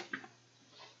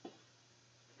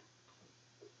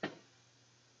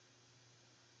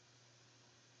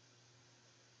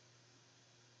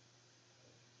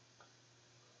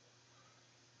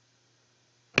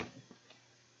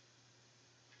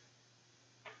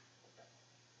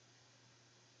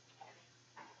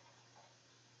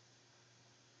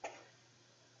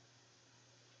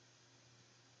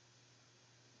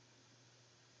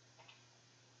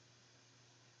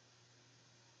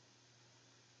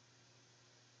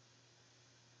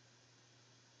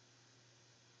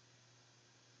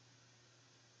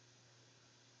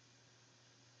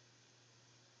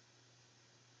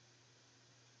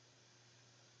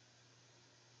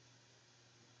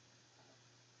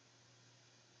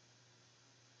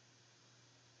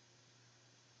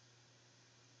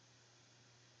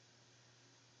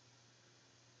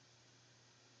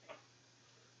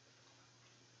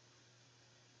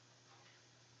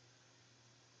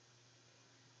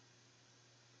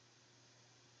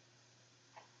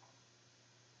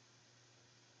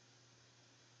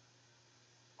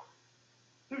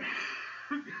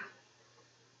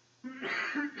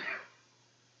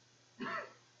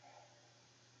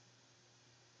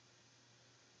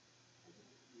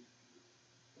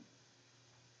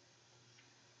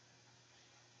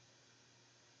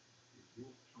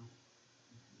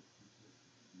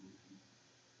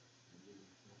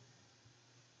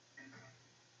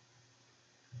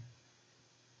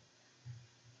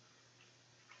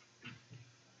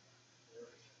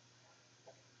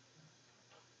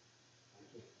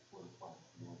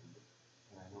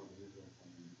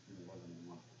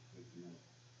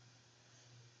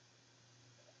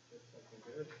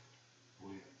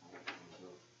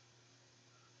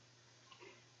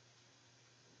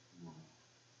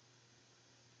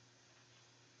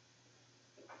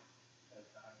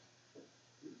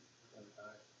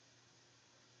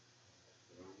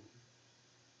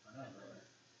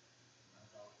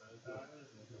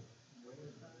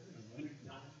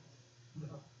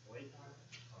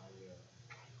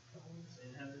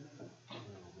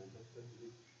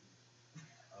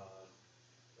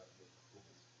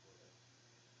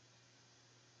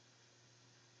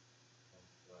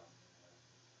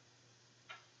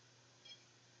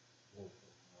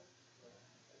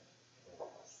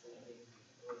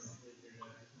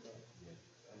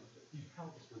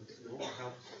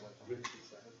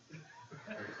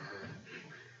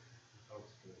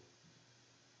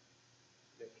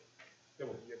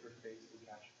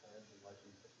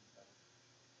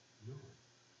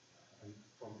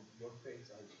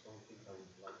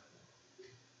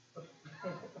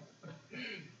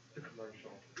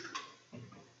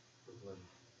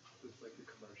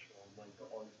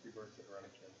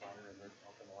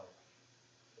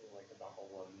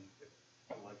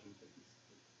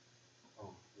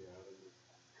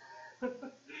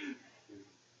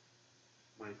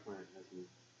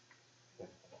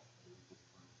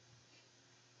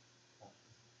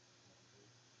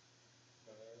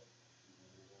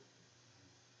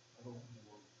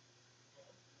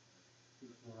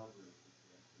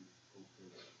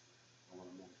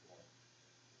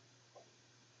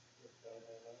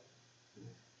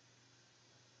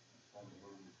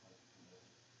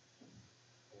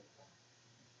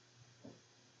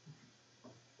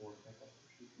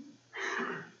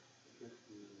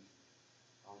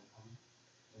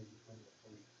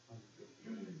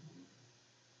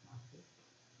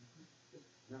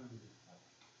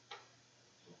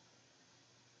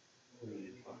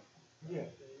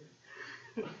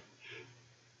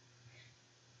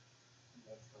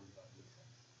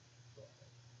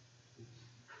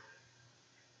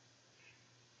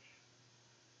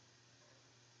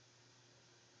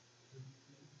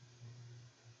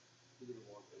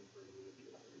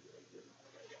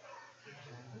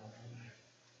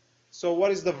 So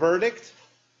what is the verdict?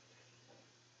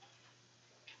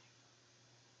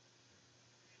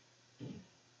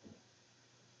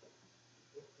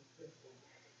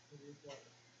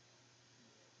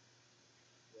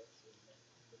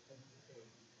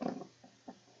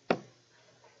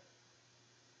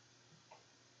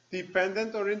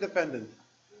 Dependent or independent?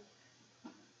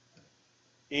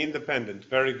 Independent,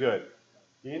 very good.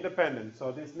 Independent.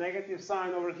 So this negative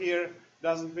sign over here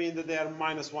doesn't mean that they are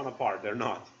 -1 apart. They're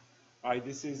not. Right?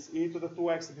 This is e to the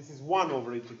 2x, this is 1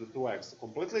 over e to the 2x.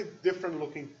 Completely different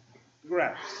looking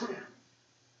graphs.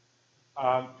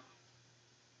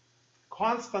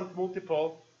 Constant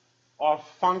multiple of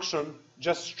function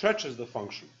just stretches the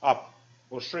function up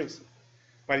or shrinks it.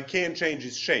 but it can change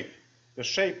its shape. The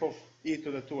shape of e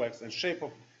to the 2x and shape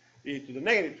of e to the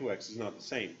negative 2x is not the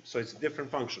same, so it's a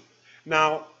different function.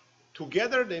 Now,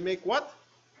 together they make what?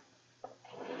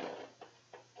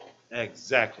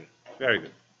 Exactly. Very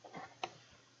good.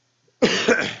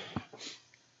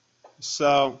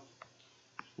 So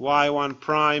y1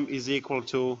 prime is equal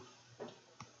to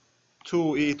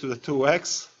 2e to the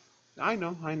 2x. I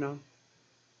know.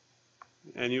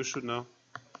 And you should know.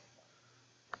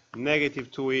 Negative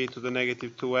 2e to the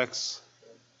negative 2x.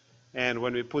 And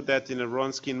when we put that in a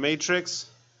Wronskian matrix,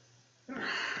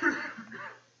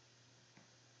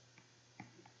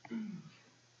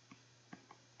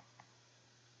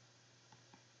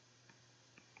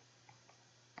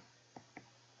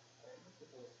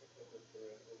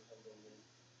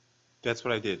 that's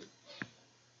what I did.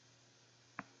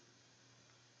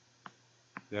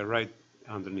 They're right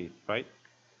underneath, right?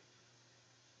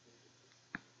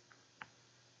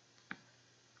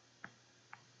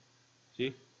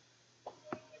 See?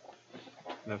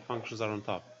 The functions are on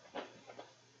top.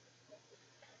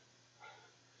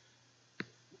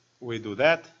 We do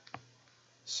that.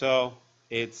 So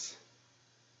it's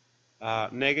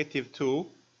negative 2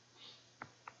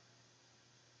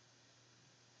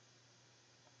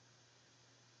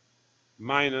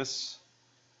 minus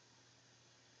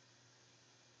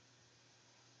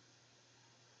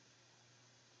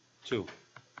two.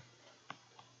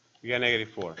 You get negative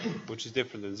 4, which is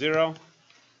different than 0.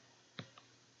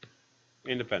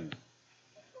 Independent.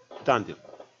 Done deal.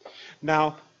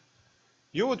 Now,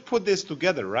 you would put this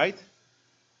together, right?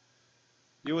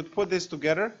 You would put this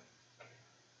together,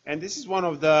 and this is one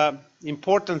of the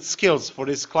important skills for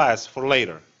this class for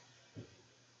later.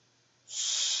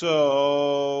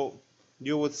 So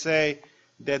you would say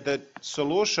that the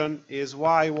solution is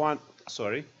C1y1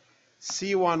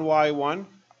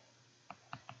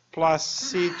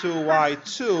 plus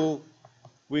C2y2,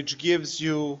 which gives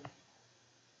you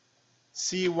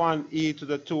C1e to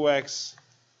the 2x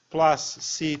plus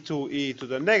C2e to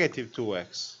the negative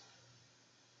 2x.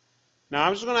 Now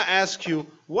I'm just going to ask you,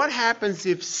 what happens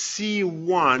if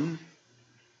C1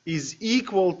 is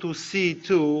equal to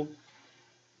C2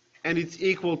 and it's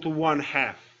equal to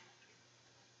 1/2?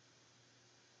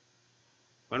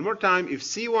 One more time, if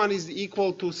C1 is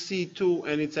equal to C2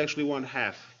 and it's actually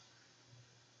 1/2,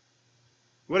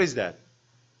 what is that?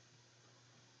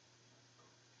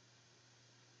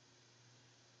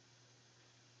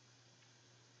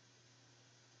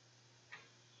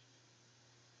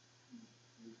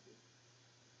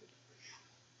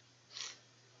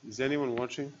 Is anyone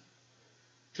watching?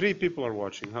 3 people are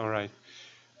watching. All right.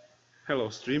 Hello,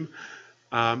 stream.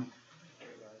 Yeah,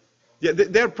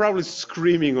 they're probably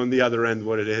screaming on the other end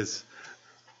what it is.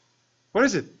 What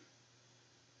is it?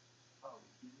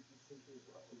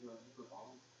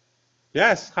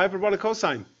 Yes, hyperbolic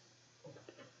cosine.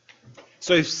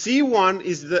 So if C1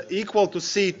 is equal to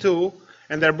C2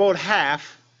 and they're both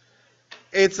half,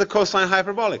 it's a cosine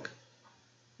hyperbolic.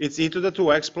 It's e to the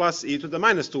 2x plus e to the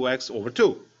minus 2x over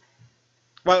 2.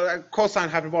 Well, cosine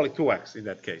hyperbolic 2x in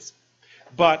that case.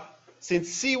 But since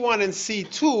C1 and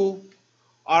C2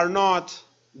 are not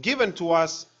given to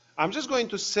us, I'm just going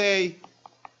to say,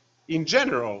 in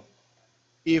general,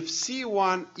 if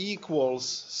C1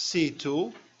 equals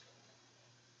C2,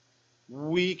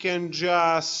 we can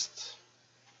just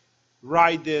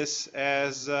write this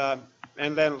as,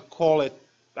 and then call it,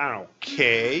 I don't know,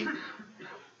 K.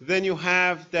 Then you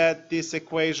have that this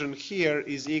equation here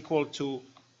is equal to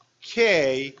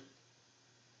K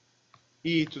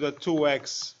e to the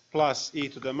 2x plus e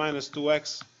to the minus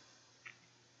 2x.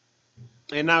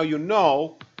 And now you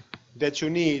know that you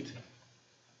need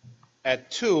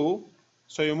at 2,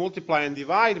 so you multiply and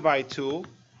divide by 2,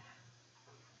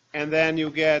 and then you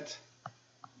get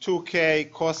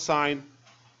 2k cosine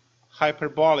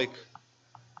hyperbolic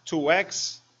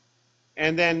 2x,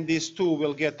 and then this 2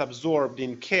 will get absorbed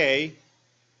in k,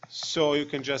 so you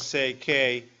can just say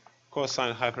k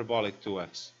cosine hyperbolic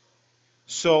 2x.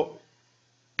 So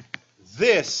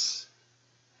this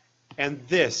and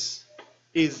this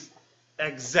is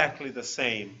exactly the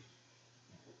same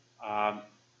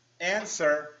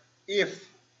answer if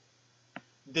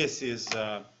this is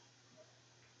the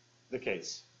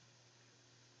case.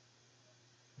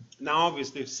 Now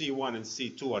obviously if C1 and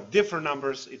C2 are different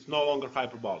numbers, it's no longer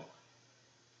hyperbolic.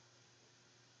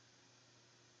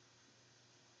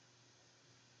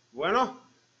 Bueno?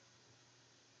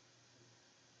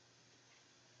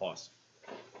 Pause.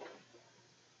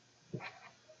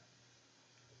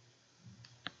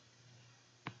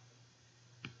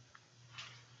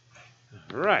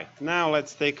 All right, now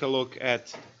let's take a look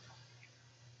at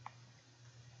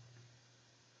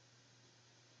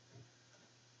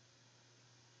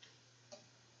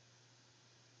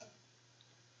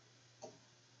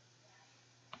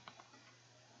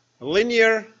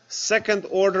linear second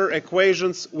order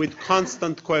equations with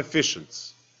constant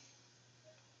coefficients.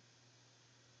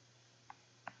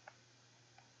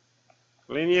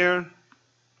 Linear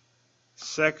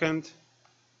second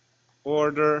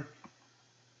order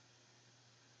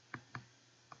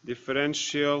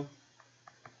differential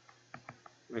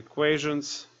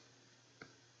equations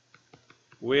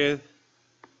with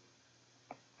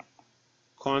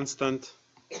constant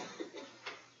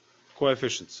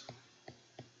coefficients.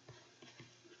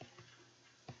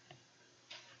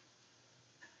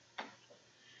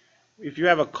 If you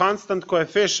have a constant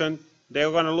coefficient,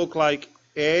 they're going to look like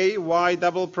ay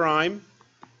double prime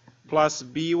plus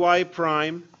by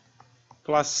prime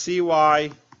plus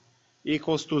cy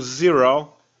equals to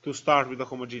 0 to start with the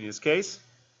homogeneous case.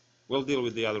 We'll deal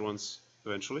with the other ones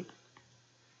eventually.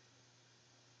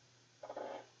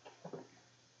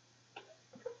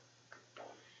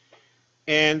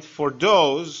 And for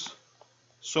those,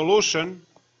 solutions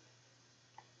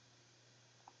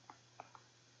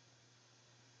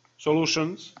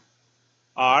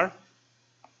are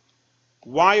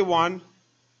y1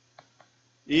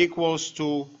 equals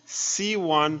to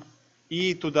c1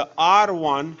 e to the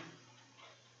r1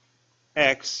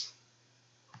 x,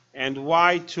 and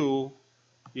y2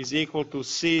 is equal to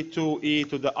c2 e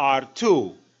to the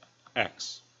r2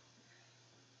 x.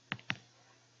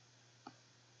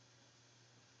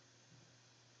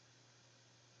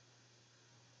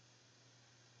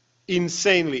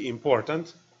 Insanely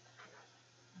important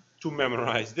to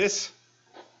memorize this.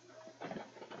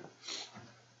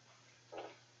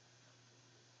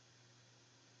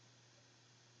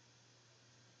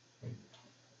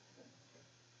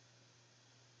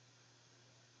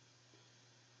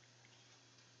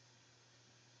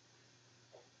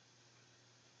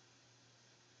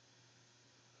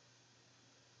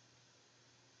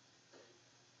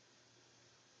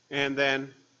 And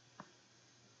then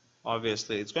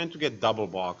obviously it's going to get double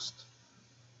boxed.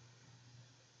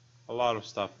 A lot of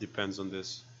stuff depends on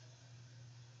this.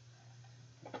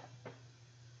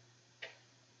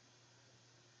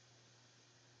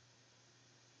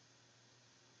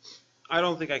 I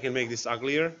don't think I can make this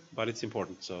uglier, but it's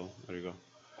important, so there you go.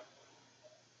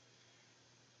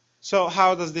 So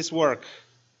how does this work?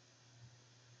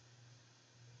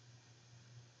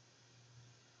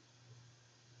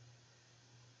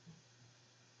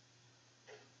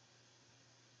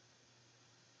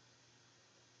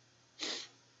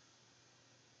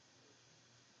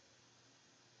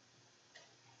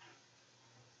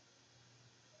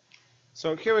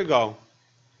 So here we go.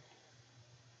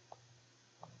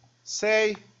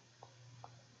 Say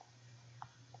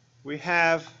we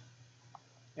have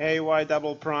ay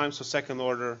double prime, so second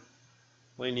order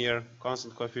linear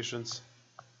constant coefficients,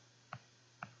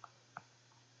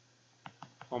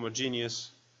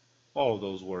 homogeneous, all of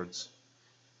those words.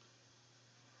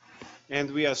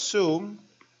 And we assume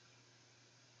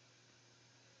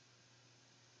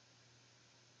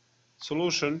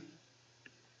solution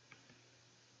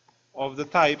of the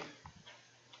type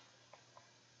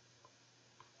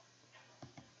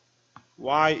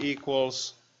y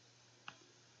equals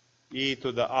e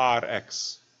to the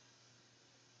rx.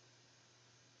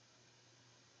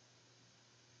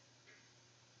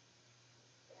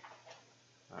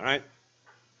 All right.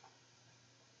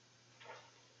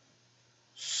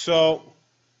 So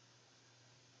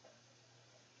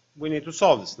we need to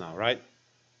solve this now, right?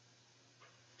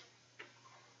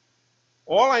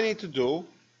 All I need to do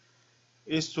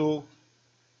is to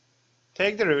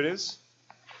take derivatives,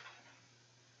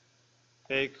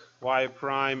 take y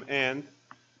prime and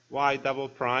y double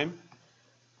prime,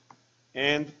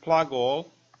 and plug all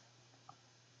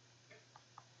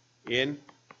in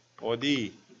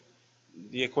ODE,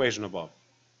 the equation above.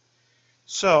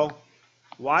 So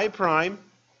y prime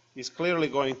is clearly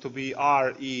going to be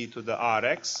re to the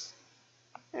rx,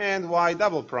 and y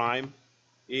double prime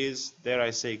is, dare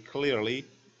I say clearly,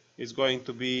 is going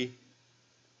to be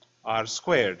r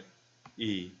squared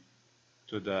e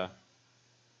to the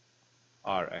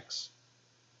rx.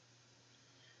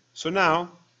 So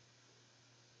now,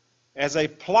 as I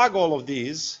plug all of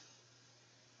these,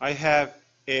 I have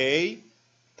a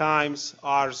times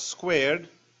r squared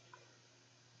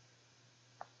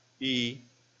e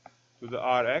to the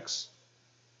rx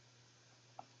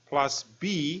plus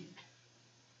b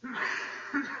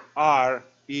r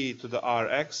e to the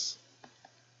rx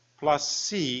plus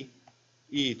c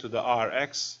e to the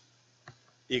rx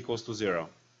equals to 0.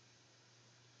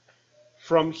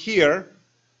 From here,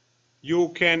 you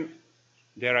can,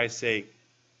 dare I say,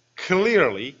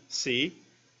 clearly see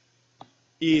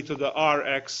e to the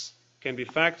rx can be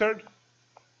factored,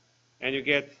 and you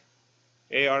get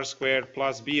AR squared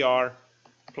plus BR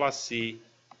plus C,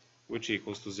 which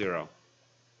equals to 0.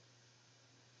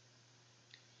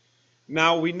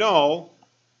 Now we know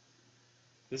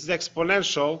this is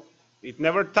exponential. It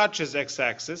never touches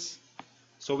x-axis.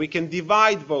 So we can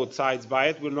divide both sides by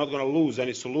it. We're not going to lose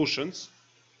any solutions.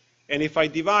 And if I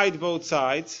divide both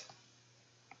sides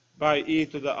by e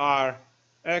to the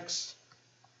rx,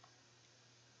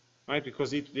 right,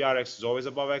 because e to the rx is always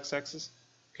above x-axis,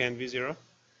 can't be 0,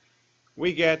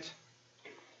 we get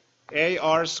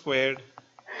AR squared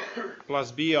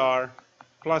plus BR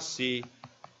plus C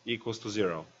equals to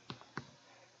 0.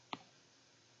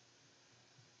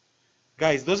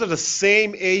 Guys, those are the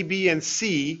same A, B, and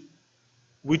C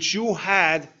which you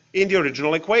had in the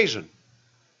original equation.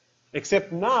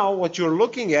 Except now what you're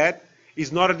looking at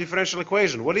is not a differential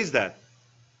equation. What is that?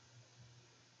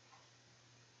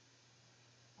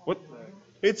 What?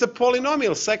 It's a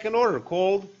polynomial second order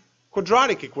called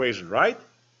quadratic equation, right?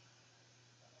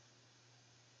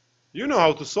 You know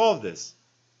how to solve this.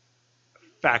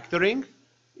 Factoring.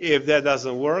 If that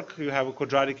doesn't work, you have a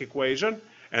quadratic equation.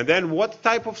 And then what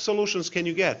type of solutions can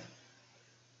you get?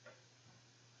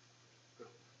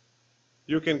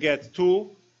 You can get two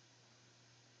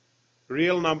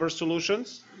real number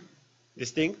solutions,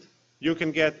 distinct. You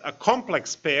can get a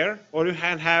complex pair, or you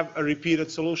can have a repeated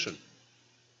solution.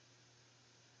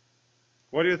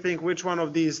 What do you think, which one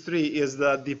of these three is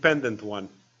the dependent one?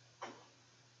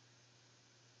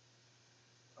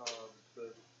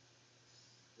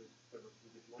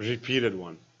 Repeated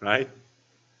one, right?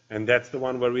 And that's the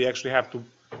one where we actually have to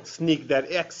sneak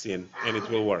that x in, and it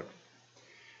will work.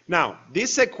 Now,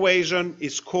 this equation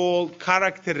is called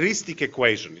characteristic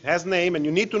equation. It has a name, and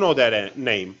you need to know that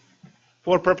name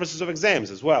for purposes of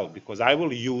exams as well, because I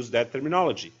will use that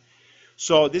terminology.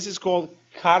 So this is called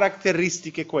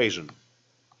characteristic equation.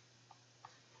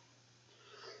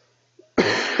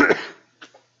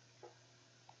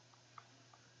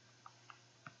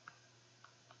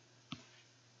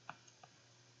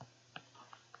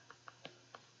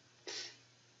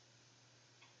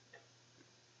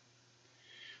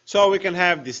 So we can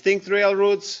have distinct real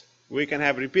roots, we can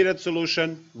have repeated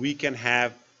solution, we can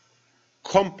have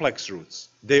complex roots.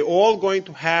 They're all going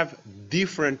to have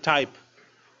different type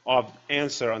of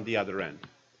answer on the other end.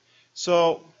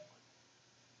 So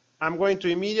I'm going to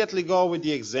immediately go with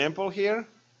the example here.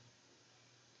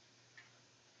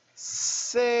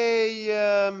 Say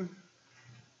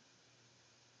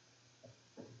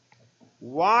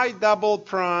y double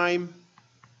prime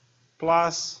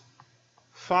plus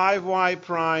 5y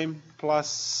prime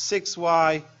plus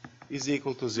 6y is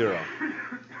equal to 0.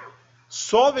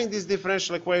 Solving these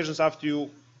differential equations after you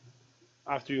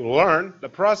learn the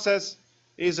process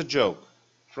is a joke.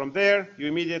 From there, you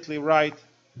immediately write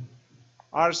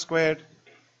r squared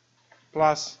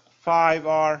plus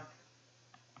 5r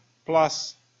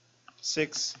plus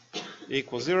 6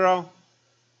 equals 0.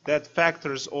 That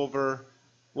factors over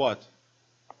what?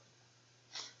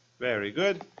 Very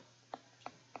good.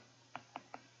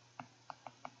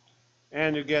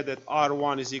 And you get that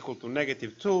R1 is equal to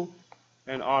 -2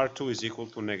 and R2 is equal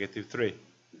to -3.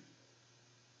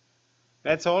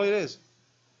 That's all it is.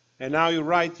 And now you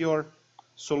write your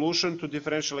solution to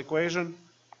differential equation.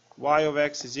 Y of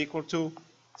x is equal to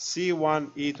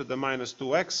C1 e to the minus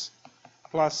 2x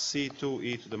plus C2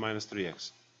 e to the minus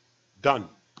 3x. Done.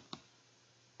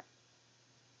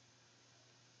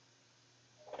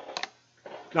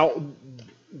 Now,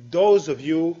 those of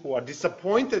you who are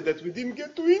disappointed that we didn't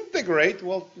get to integrate,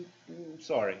 well,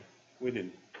 sorry, we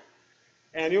didn't.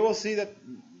 And you will see that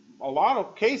a lot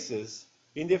of cases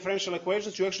in differential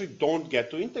equations you actually don't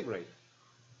get to integrate.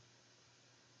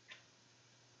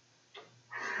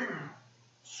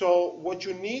 So what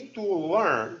you need to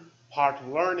learn, part of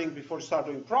learning before you start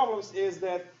doing problems, is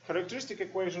that characteristic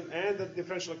equation and the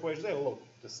differential equation, they look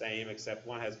the same, except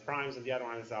one has primes and the other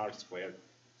one has r squared.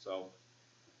 So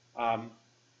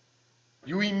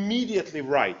you immediately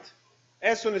write,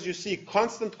 as soon as you see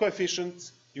constant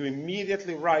coefficients, you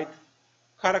immediately write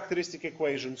characteristic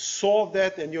equation, solve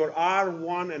that, and your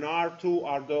R1 and R2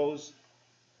 are those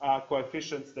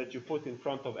coefficients that you put in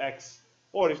front of x,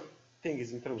 or if thing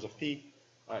is in terms of t,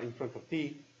 in front of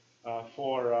t,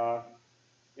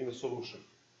 in the solution.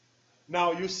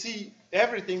 Now you see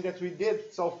everything that we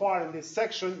did so far in this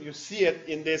section, you see it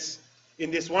in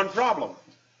this one problem.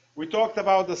 We talked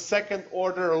about the second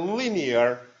order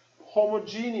linear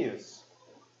homogeneous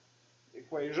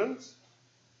equations.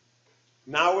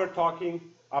 Now we're talking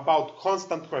about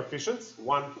constant coefficients,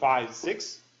 1, 5,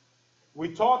 6.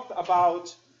 We talked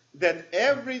about that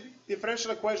every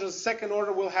differential equation second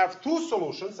order will have two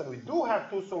solutions, and we do have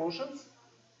two solutions.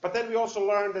 But then we also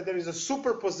learned that there is a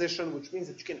superposition, which means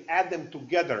that you can add them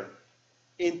together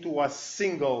into a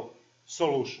single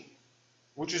solution,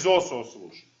 which is also a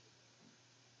solution.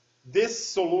 This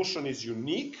solution is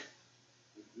unique.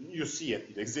 You see it,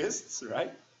 it exists,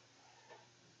 right?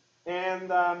 And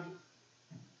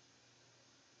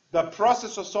the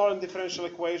process of solving differential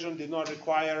equation did not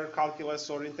require calculus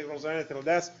or integrals or anything like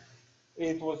that.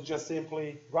 It was just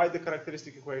simply write the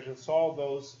characteristic equation, solve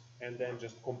those, and then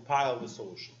just compile the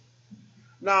solution.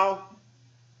 Now,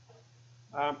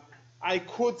 I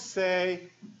could say,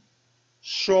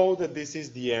 show that this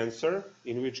is the answer,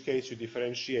 in which case you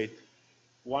differentiate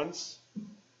once,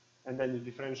 and then you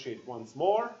differentiate once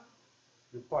more.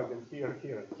 You plug them here,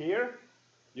 here, and here.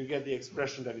 You get the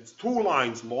expression that it's 2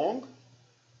 lines long,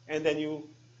 and then you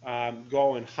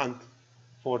go and hunt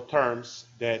for terms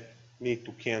that need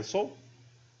to cancel.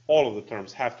 All of the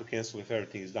terms have to cancel if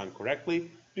everything is done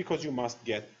correctly, because you must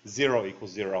get 0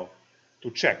 equals 0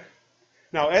 to check.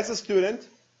 Now, as a student,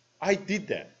 I did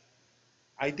that.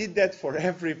 I did that for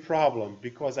every problem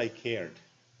because I cared,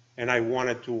 and I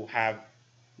wanted to have,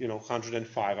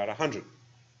 105 out of 100.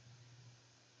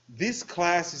 This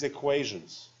class is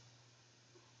equations,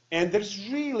 and there's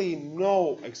really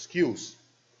no excuse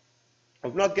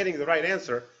of not getting the right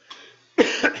answer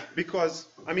because,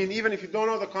 even if you don't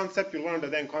know the concept, you learn the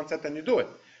damn concept and you do it.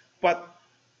 But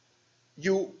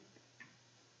you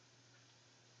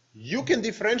can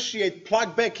differentiate,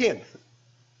 plug back in,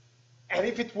 and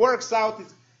if it works out,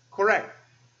 it's correct.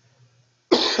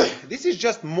 This is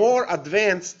just more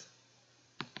advanced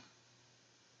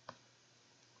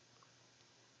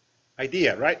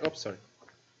idea, right? Oops, sorry.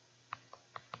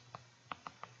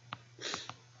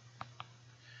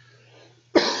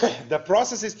 The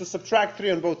process is to subtract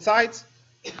 3 on both sides,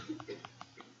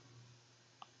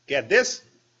 get this,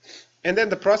 and then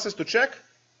the process to check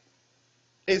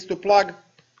is to plug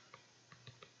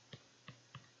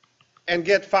and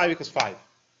get 5 equals 5.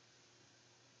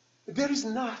 There is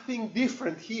nothing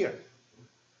different here.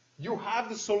 You have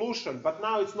the solution, but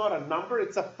now it's not a number,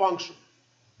 it's a function.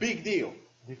 Big deal.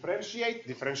 Differentiate,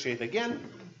 differentiate again,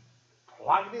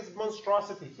 plug this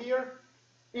monstrosity here,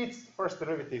 its first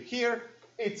derivative here,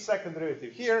 its second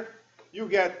derivative here. You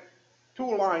get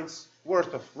 2 lines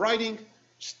worth of writing,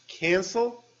 just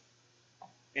cancel.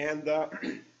 And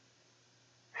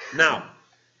now,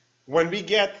 when we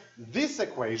get this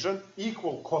equation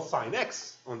equal cosine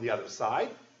x on the other side,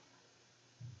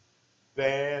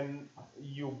 then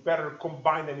you better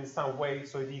combine them in some way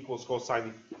so it equals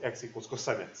cosine x equals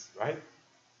cosine x, right?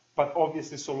 But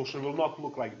obviously the solution will not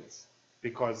look like this,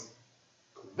 because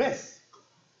this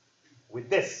with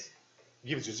this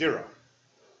gives you 0.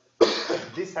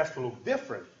 This has to look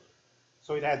different,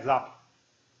 so it adds up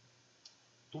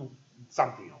to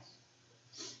something else.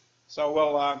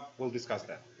 So we'll discuss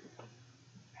that.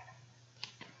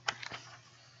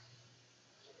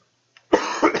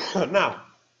 Now,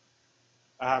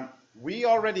 we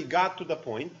already got to the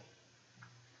point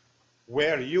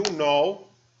where you know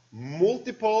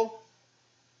multiple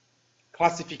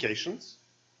classifications,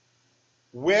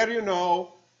 where you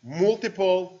know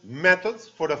multiple methods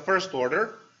for the first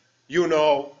order. You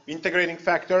know integrating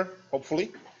factor,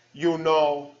 hopefully. You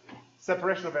know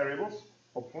separation of variables,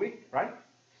 hopefully, right?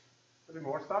 A bit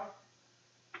more stuff.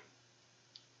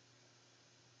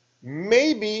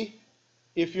 Maybe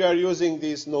if you are using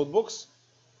these notebooks,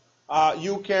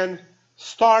 you can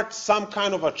start some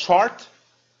kind of a chart,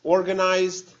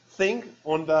 organized thing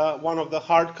on one of the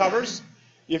hard covers.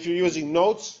 If you're using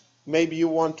notes, maybe you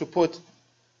want to put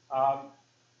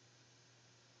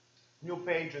new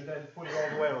page and then put it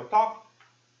all the way on top,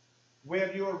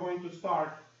 where you are going to start.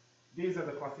 These are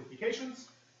the classifications.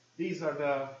 These are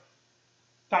the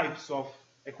types of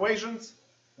equations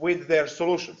with their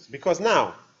solutions. Because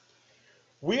now,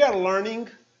 we are learning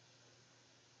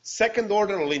second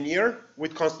order linear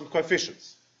with constant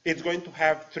coefficients. It's going to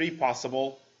have 3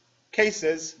 possible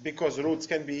cases because roots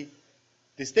can be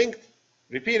distinct,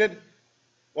 repeated,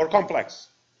 or complex.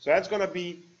 So that's going to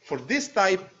be, for this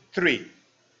type, 3.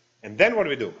 And then what do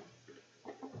we do?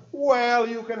 Well,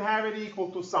 you can have it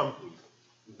equal to something.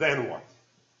 Then what?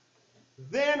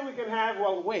 Then we can have,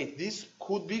 well, wait, these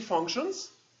could be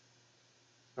functions,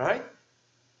 right?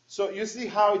 So you see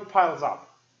how it piles up.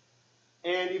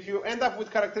 And if you end up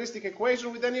with characteristic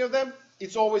equation with any of them,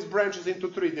 it always branches into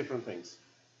 3 different things.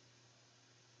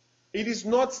 It is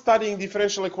not studying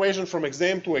differential equation from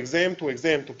exam to exam to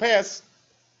exam to pass.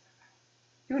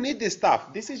 You need this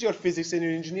stuff. This is your physics and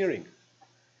your engineering.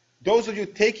 Those of you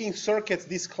taking circuits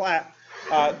this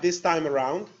time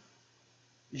around,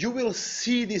 you will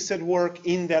see this at work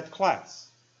in that class.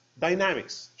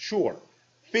 Dynamics, sure.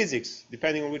 physics,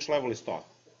 depending on which level is taught.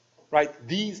 Right?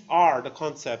 These are the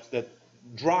concepts that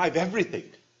drive everything.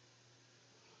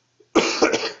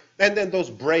 And then those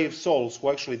brave souls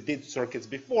who actually did circuits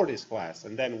before this class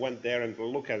and then went there and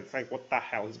looked at it and think, what the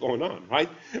hell is going on, right?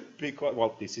 Because,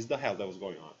 well, this is the hell that was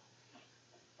going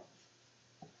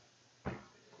on.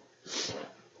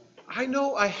 I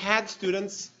know I had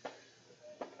students,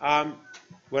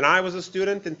 when I was a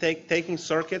student and taking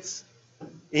circuits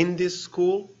in this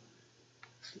school,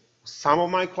 some of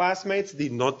my classmates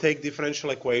did not take differential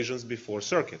equations before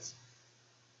circuits.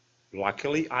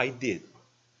 Luckily, I did.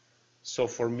 So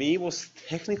for me, it was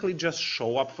technically just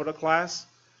show up for the class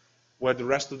where the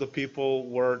rest of the people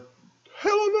were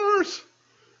hell on earth,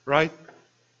 right?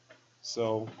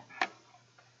 So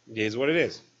it is what it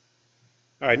is.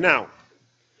 All right, now,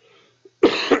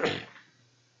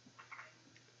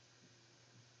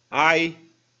 I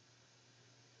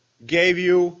gave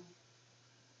you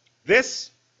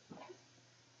this,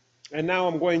 and now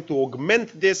I'm going to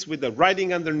augment this with the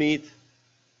writing underneath.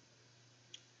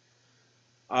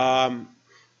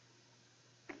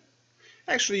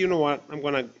 Actually, you know what? I'm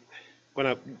gonna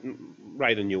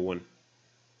write a new one.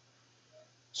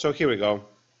 So here we go.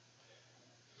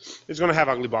 It's gonna have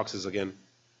ugly boxes again.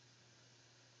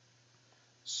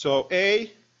 So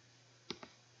A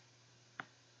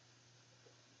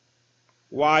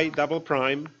y double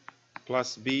prime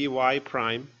plus b y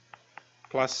prime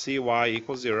plus c y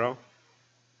equals 0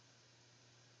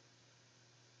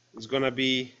 is gonna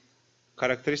be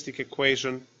characteristic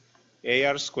equation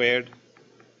AR squared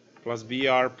plus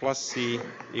BR plus C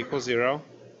equals 0,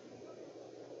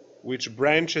 which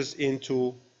branches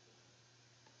into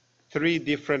 3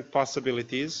 different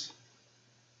possibilities.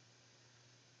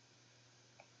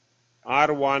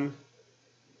 R1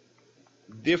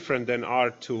 different than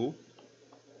R2,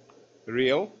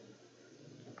 real,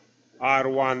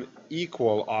 R1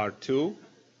 equal R2,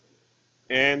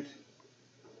 and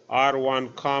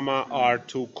R1 comma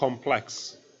R2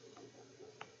 complex.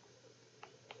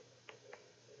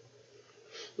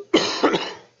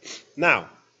 Now,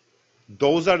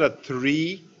 those are the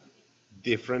 3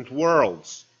 different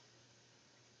worlds.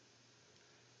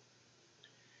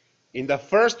 In the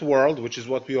first world, which is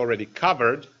what we already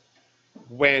covered,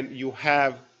 when you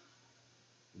have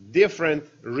different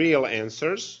real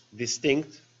answers,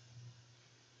 distinct,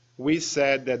 we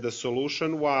said that the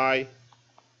solution y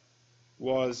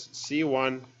was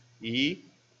C1e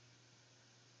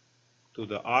to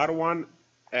the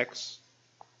R1x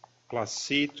plus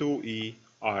C2e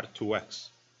R2x.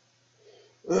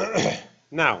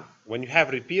 Now, when you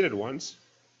have repeated ones,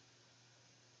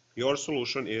 your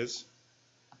solution is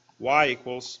y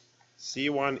equals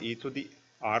C1e to the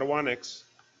R1x.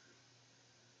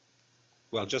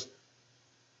 Well,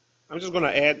 I'm just going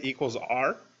to add equals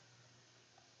R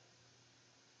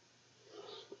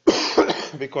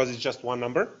because it's just one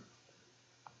number,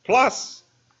 plus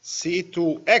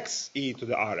C2x e to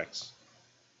the Rx.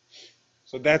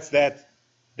 So that's that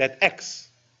x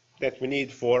that we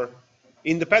need for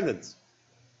independence.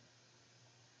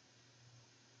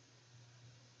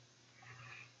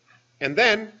 And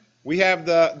then we have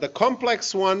the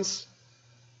complex ones,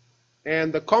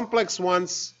 and the complex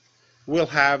ones will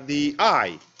have the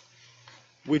I,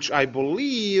 which I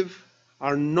believe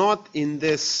are not in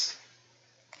this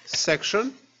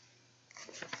section.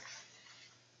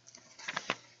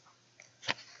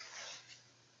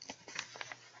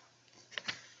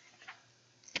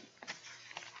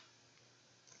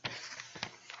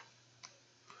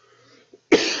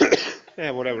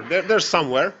 Yeah, whatever. They're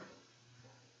somewhere.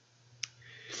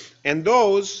 And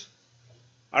those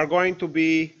are going to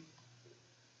be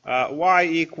y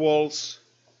equals,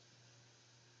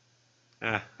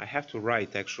 I have to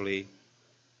write actually,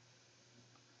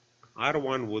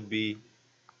 R1 would be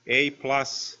a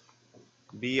plus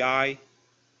bi,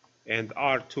 and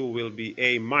R2 will be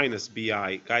a minus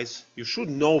bi. Guys, you should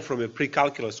know from a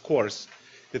pre-calculus course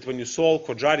that when you solve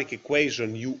quadratic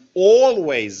equation, you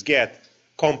always get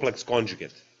complex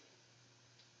conjugate.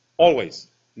 Always.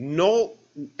 No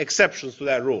exceptions to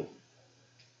that rule.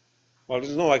 Well,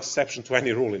 there's no exception to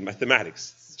any rule in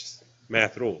mathematics. It's just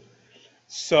math rule.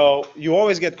 So you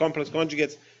always get complex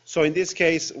conjugates. So in this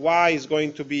case, y is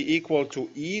going to be equal to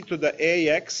e to the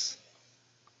ax,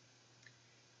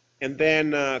 and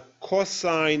then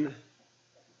cosine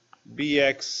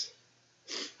bx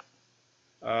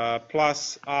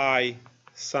plus I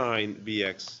sine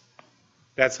bx.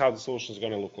 That's how the solution is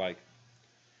going to look like.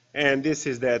 And this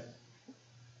is that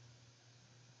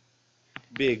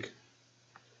big.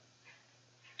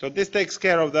 So this takes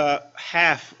care of the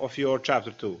half of your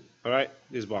chapter 2, all right?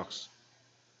 This box.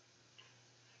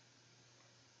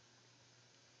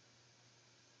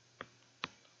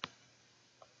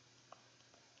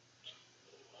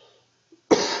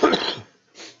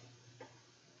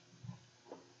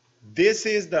 This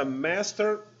is the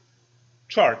master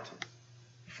chart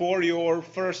for your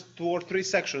first 2 or 3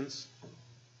 sections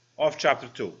of chapter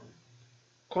 2.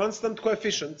 Constant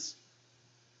coefficients.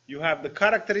 You have the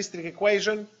characteristic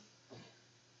equation,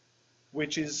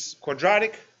 which is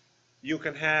quadratic. You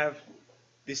can have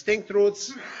distinct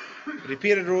roots,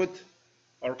 repeated root,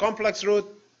 or complex root,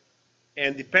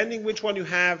 and depending which one you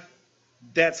have,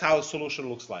 that's how a solution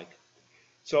looks like.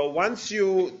 So once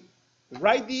you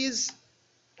write these,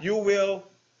 you will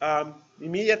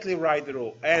immediately write the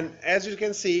rule. And as you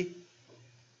can see,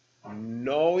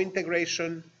 no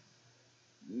integration,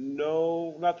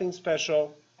 nothing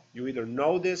special. You either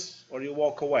know this or you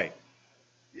walk away.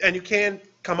 And you can't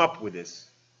come up with this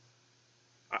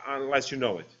unless you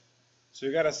know it. So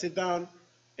you got to sit down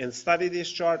and study this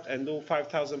chart and do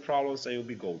 5,000 problems and you'll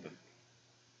be golden.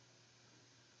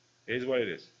 It is what it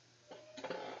is.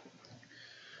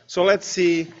 So let's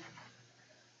see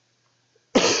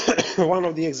one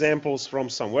of the examples from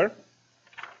somewhere.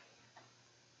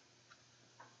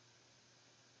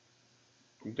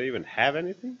 Do they even have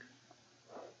anything?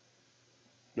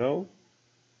 No?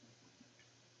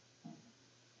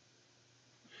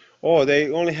 Oh,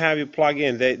 they only have you plug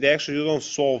in. They actually don't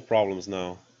solve problems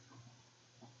now.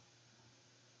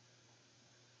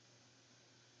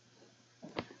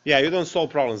 Yeah, you don't solve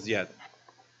problems yet.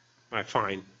 Alright,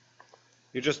 fine.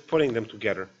 You're just putting them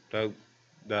together,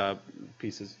 the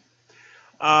pieces.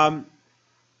 I'm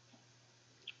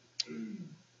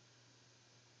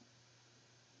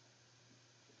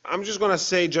just going to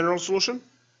say general solution.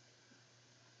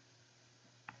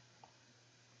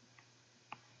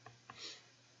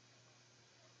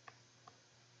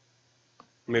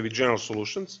 Maybe general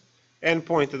solutions, and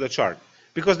point to the chart.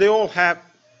 Because they all have,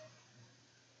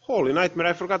 holy nightmare,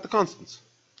 I forgot the constants.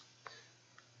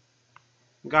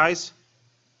 Guys,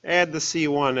 add the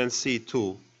C1 and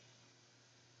C2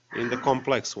 in the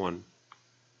complex one.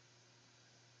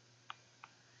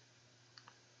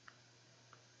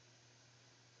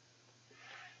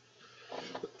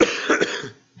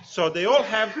 So they all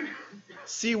have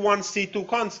C1, C2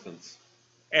 constants.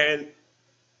 And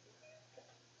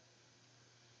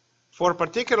for a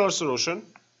particular solution,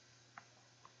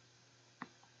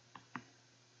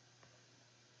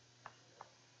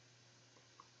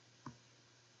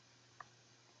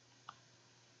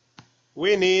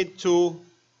 we need to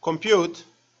compute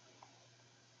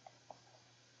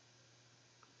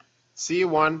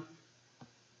C1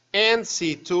 and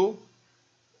C2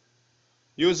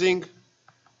 using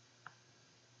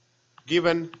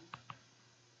given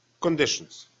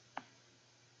conditions.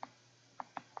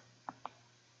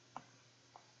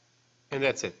 And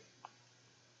that's it.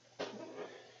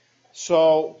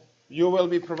 So you will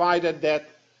be provided that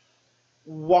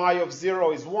y of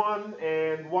 0 is 1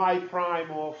 and y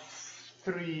prime of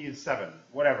 3 is 7,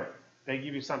 whatever. They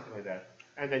give you something like that.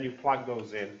 And then you plug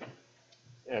those in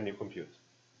and you compute.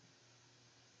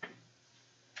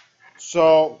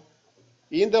 So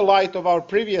in the light of our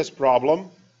previous problem,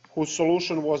 whose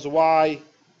solution was y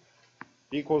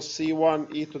equals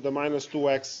c1 e to the minus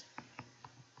 2x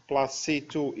plus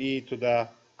c2 e to the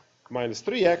minus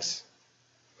 3x,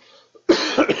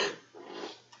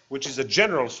 which is a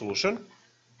general solution,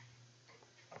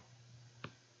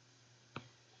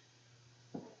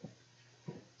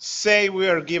 say we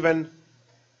are given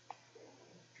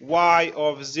y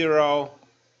of 0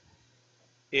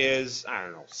 is, I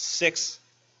don't know, 6,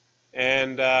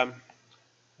 and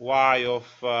y of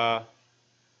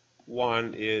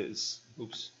 1 is,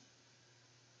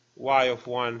 y of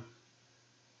 1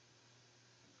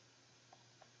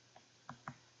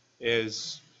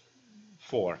 is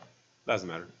 4. Doesn't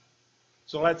matter.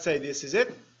 So let's say this is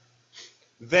it.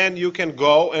 Then you can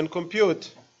go and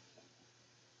compute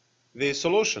the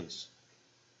solutions.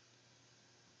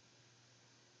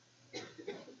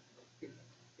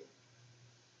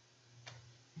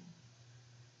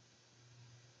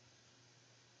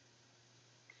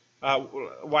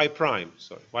 Y prime,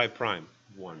 sorry, y prime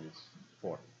 1 is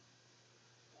 4.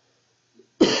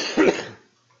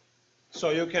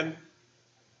 So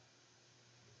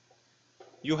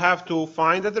you have to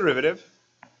find the derivative,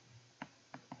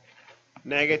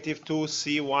 negative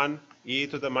 2c1 e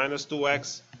to the minus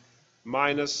 2x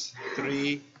minus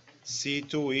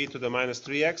 3c2 e to the minus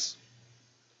 3x,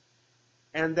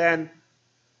 and then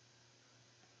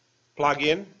plug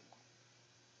in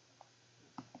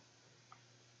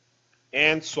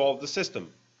and solve the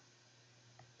system.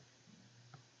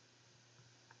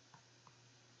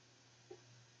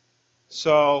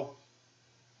 So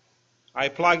I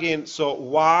plug in, so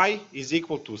y is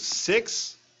equal to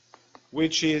 6,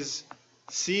 which is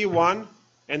c1,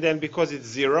 and then because it's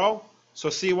 0, so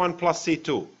c1 plus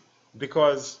c2.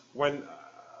 because when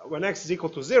x is equal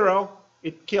to 0,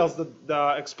 it kills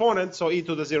the exponent, so e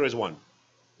to the 0 is 1.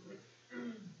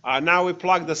 Now we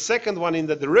plug the second one in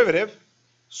the derivative,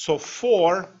 so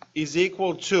 4 is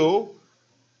equal to,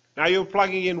 now you're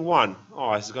plugging in 1.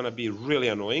 Oh, it's going to be really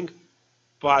annoying.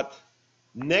 But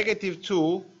negative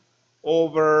 2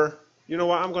 over, you know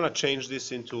what, I'm going to change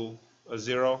this into a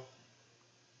 0,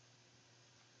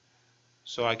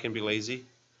 so I can be lazy.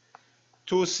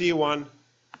 2c1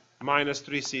 minus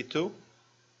 3c2.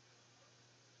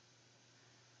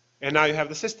 And now you have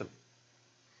the system.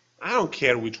 I don't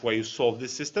care which way you solve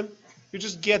this system. You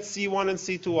just get c1 and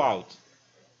c2 out.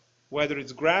 Whether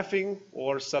it's graphing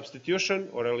or substitution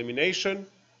or elimination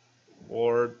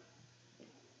or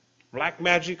black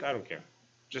magic, I don't care.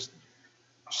 Just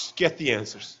get the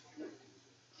answers.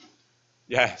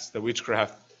 Yes, the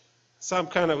witchcraft. Some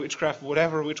kind of witchcraft,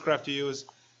 whatever witchcraft you use,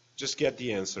 just get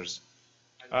the answers.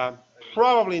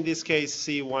 Probably in this case,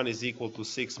 c1 is equal to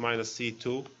 6 minus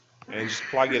c2, and just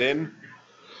plug it in.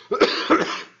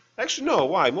 Actually, no,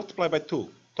 why? Multiply by 2.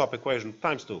 Top equation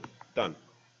times 2. Done.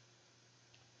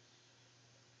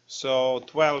 So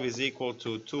 12 is equal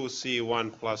to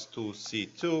 2c1 plus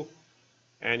 2c2,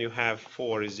 and you have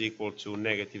 4 is equal to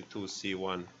negative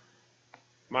 2c1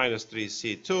 minus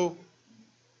 3c2.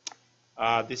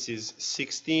 This is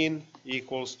 16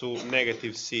 equals to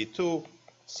negative c2.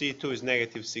 c2 is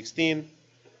negative 16,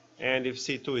 and if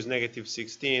c2 is negative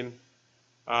 16,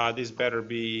 this better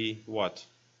be what?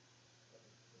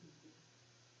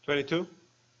 22?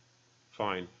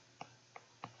 Fine.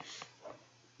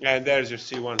 And there's your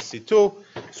c1, c2.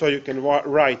 So you can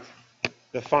write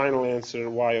the final answer,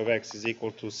 y of x is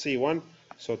equal to c1.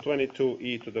 So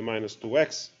 22e to the minus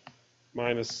 2x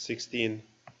minus 16e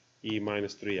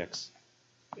minus 3x.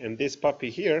 And this puppy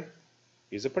here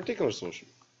is a particular solution.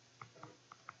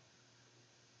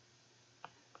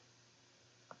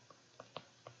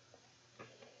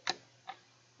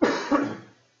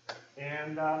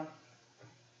 And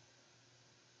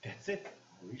that's it.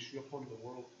 I wish you upon the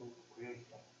world to create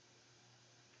that.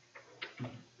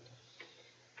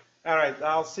 All right,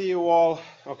 I'll see you all.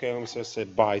 Okay, let me just say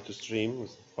bye to stream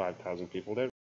with 5,000 people there.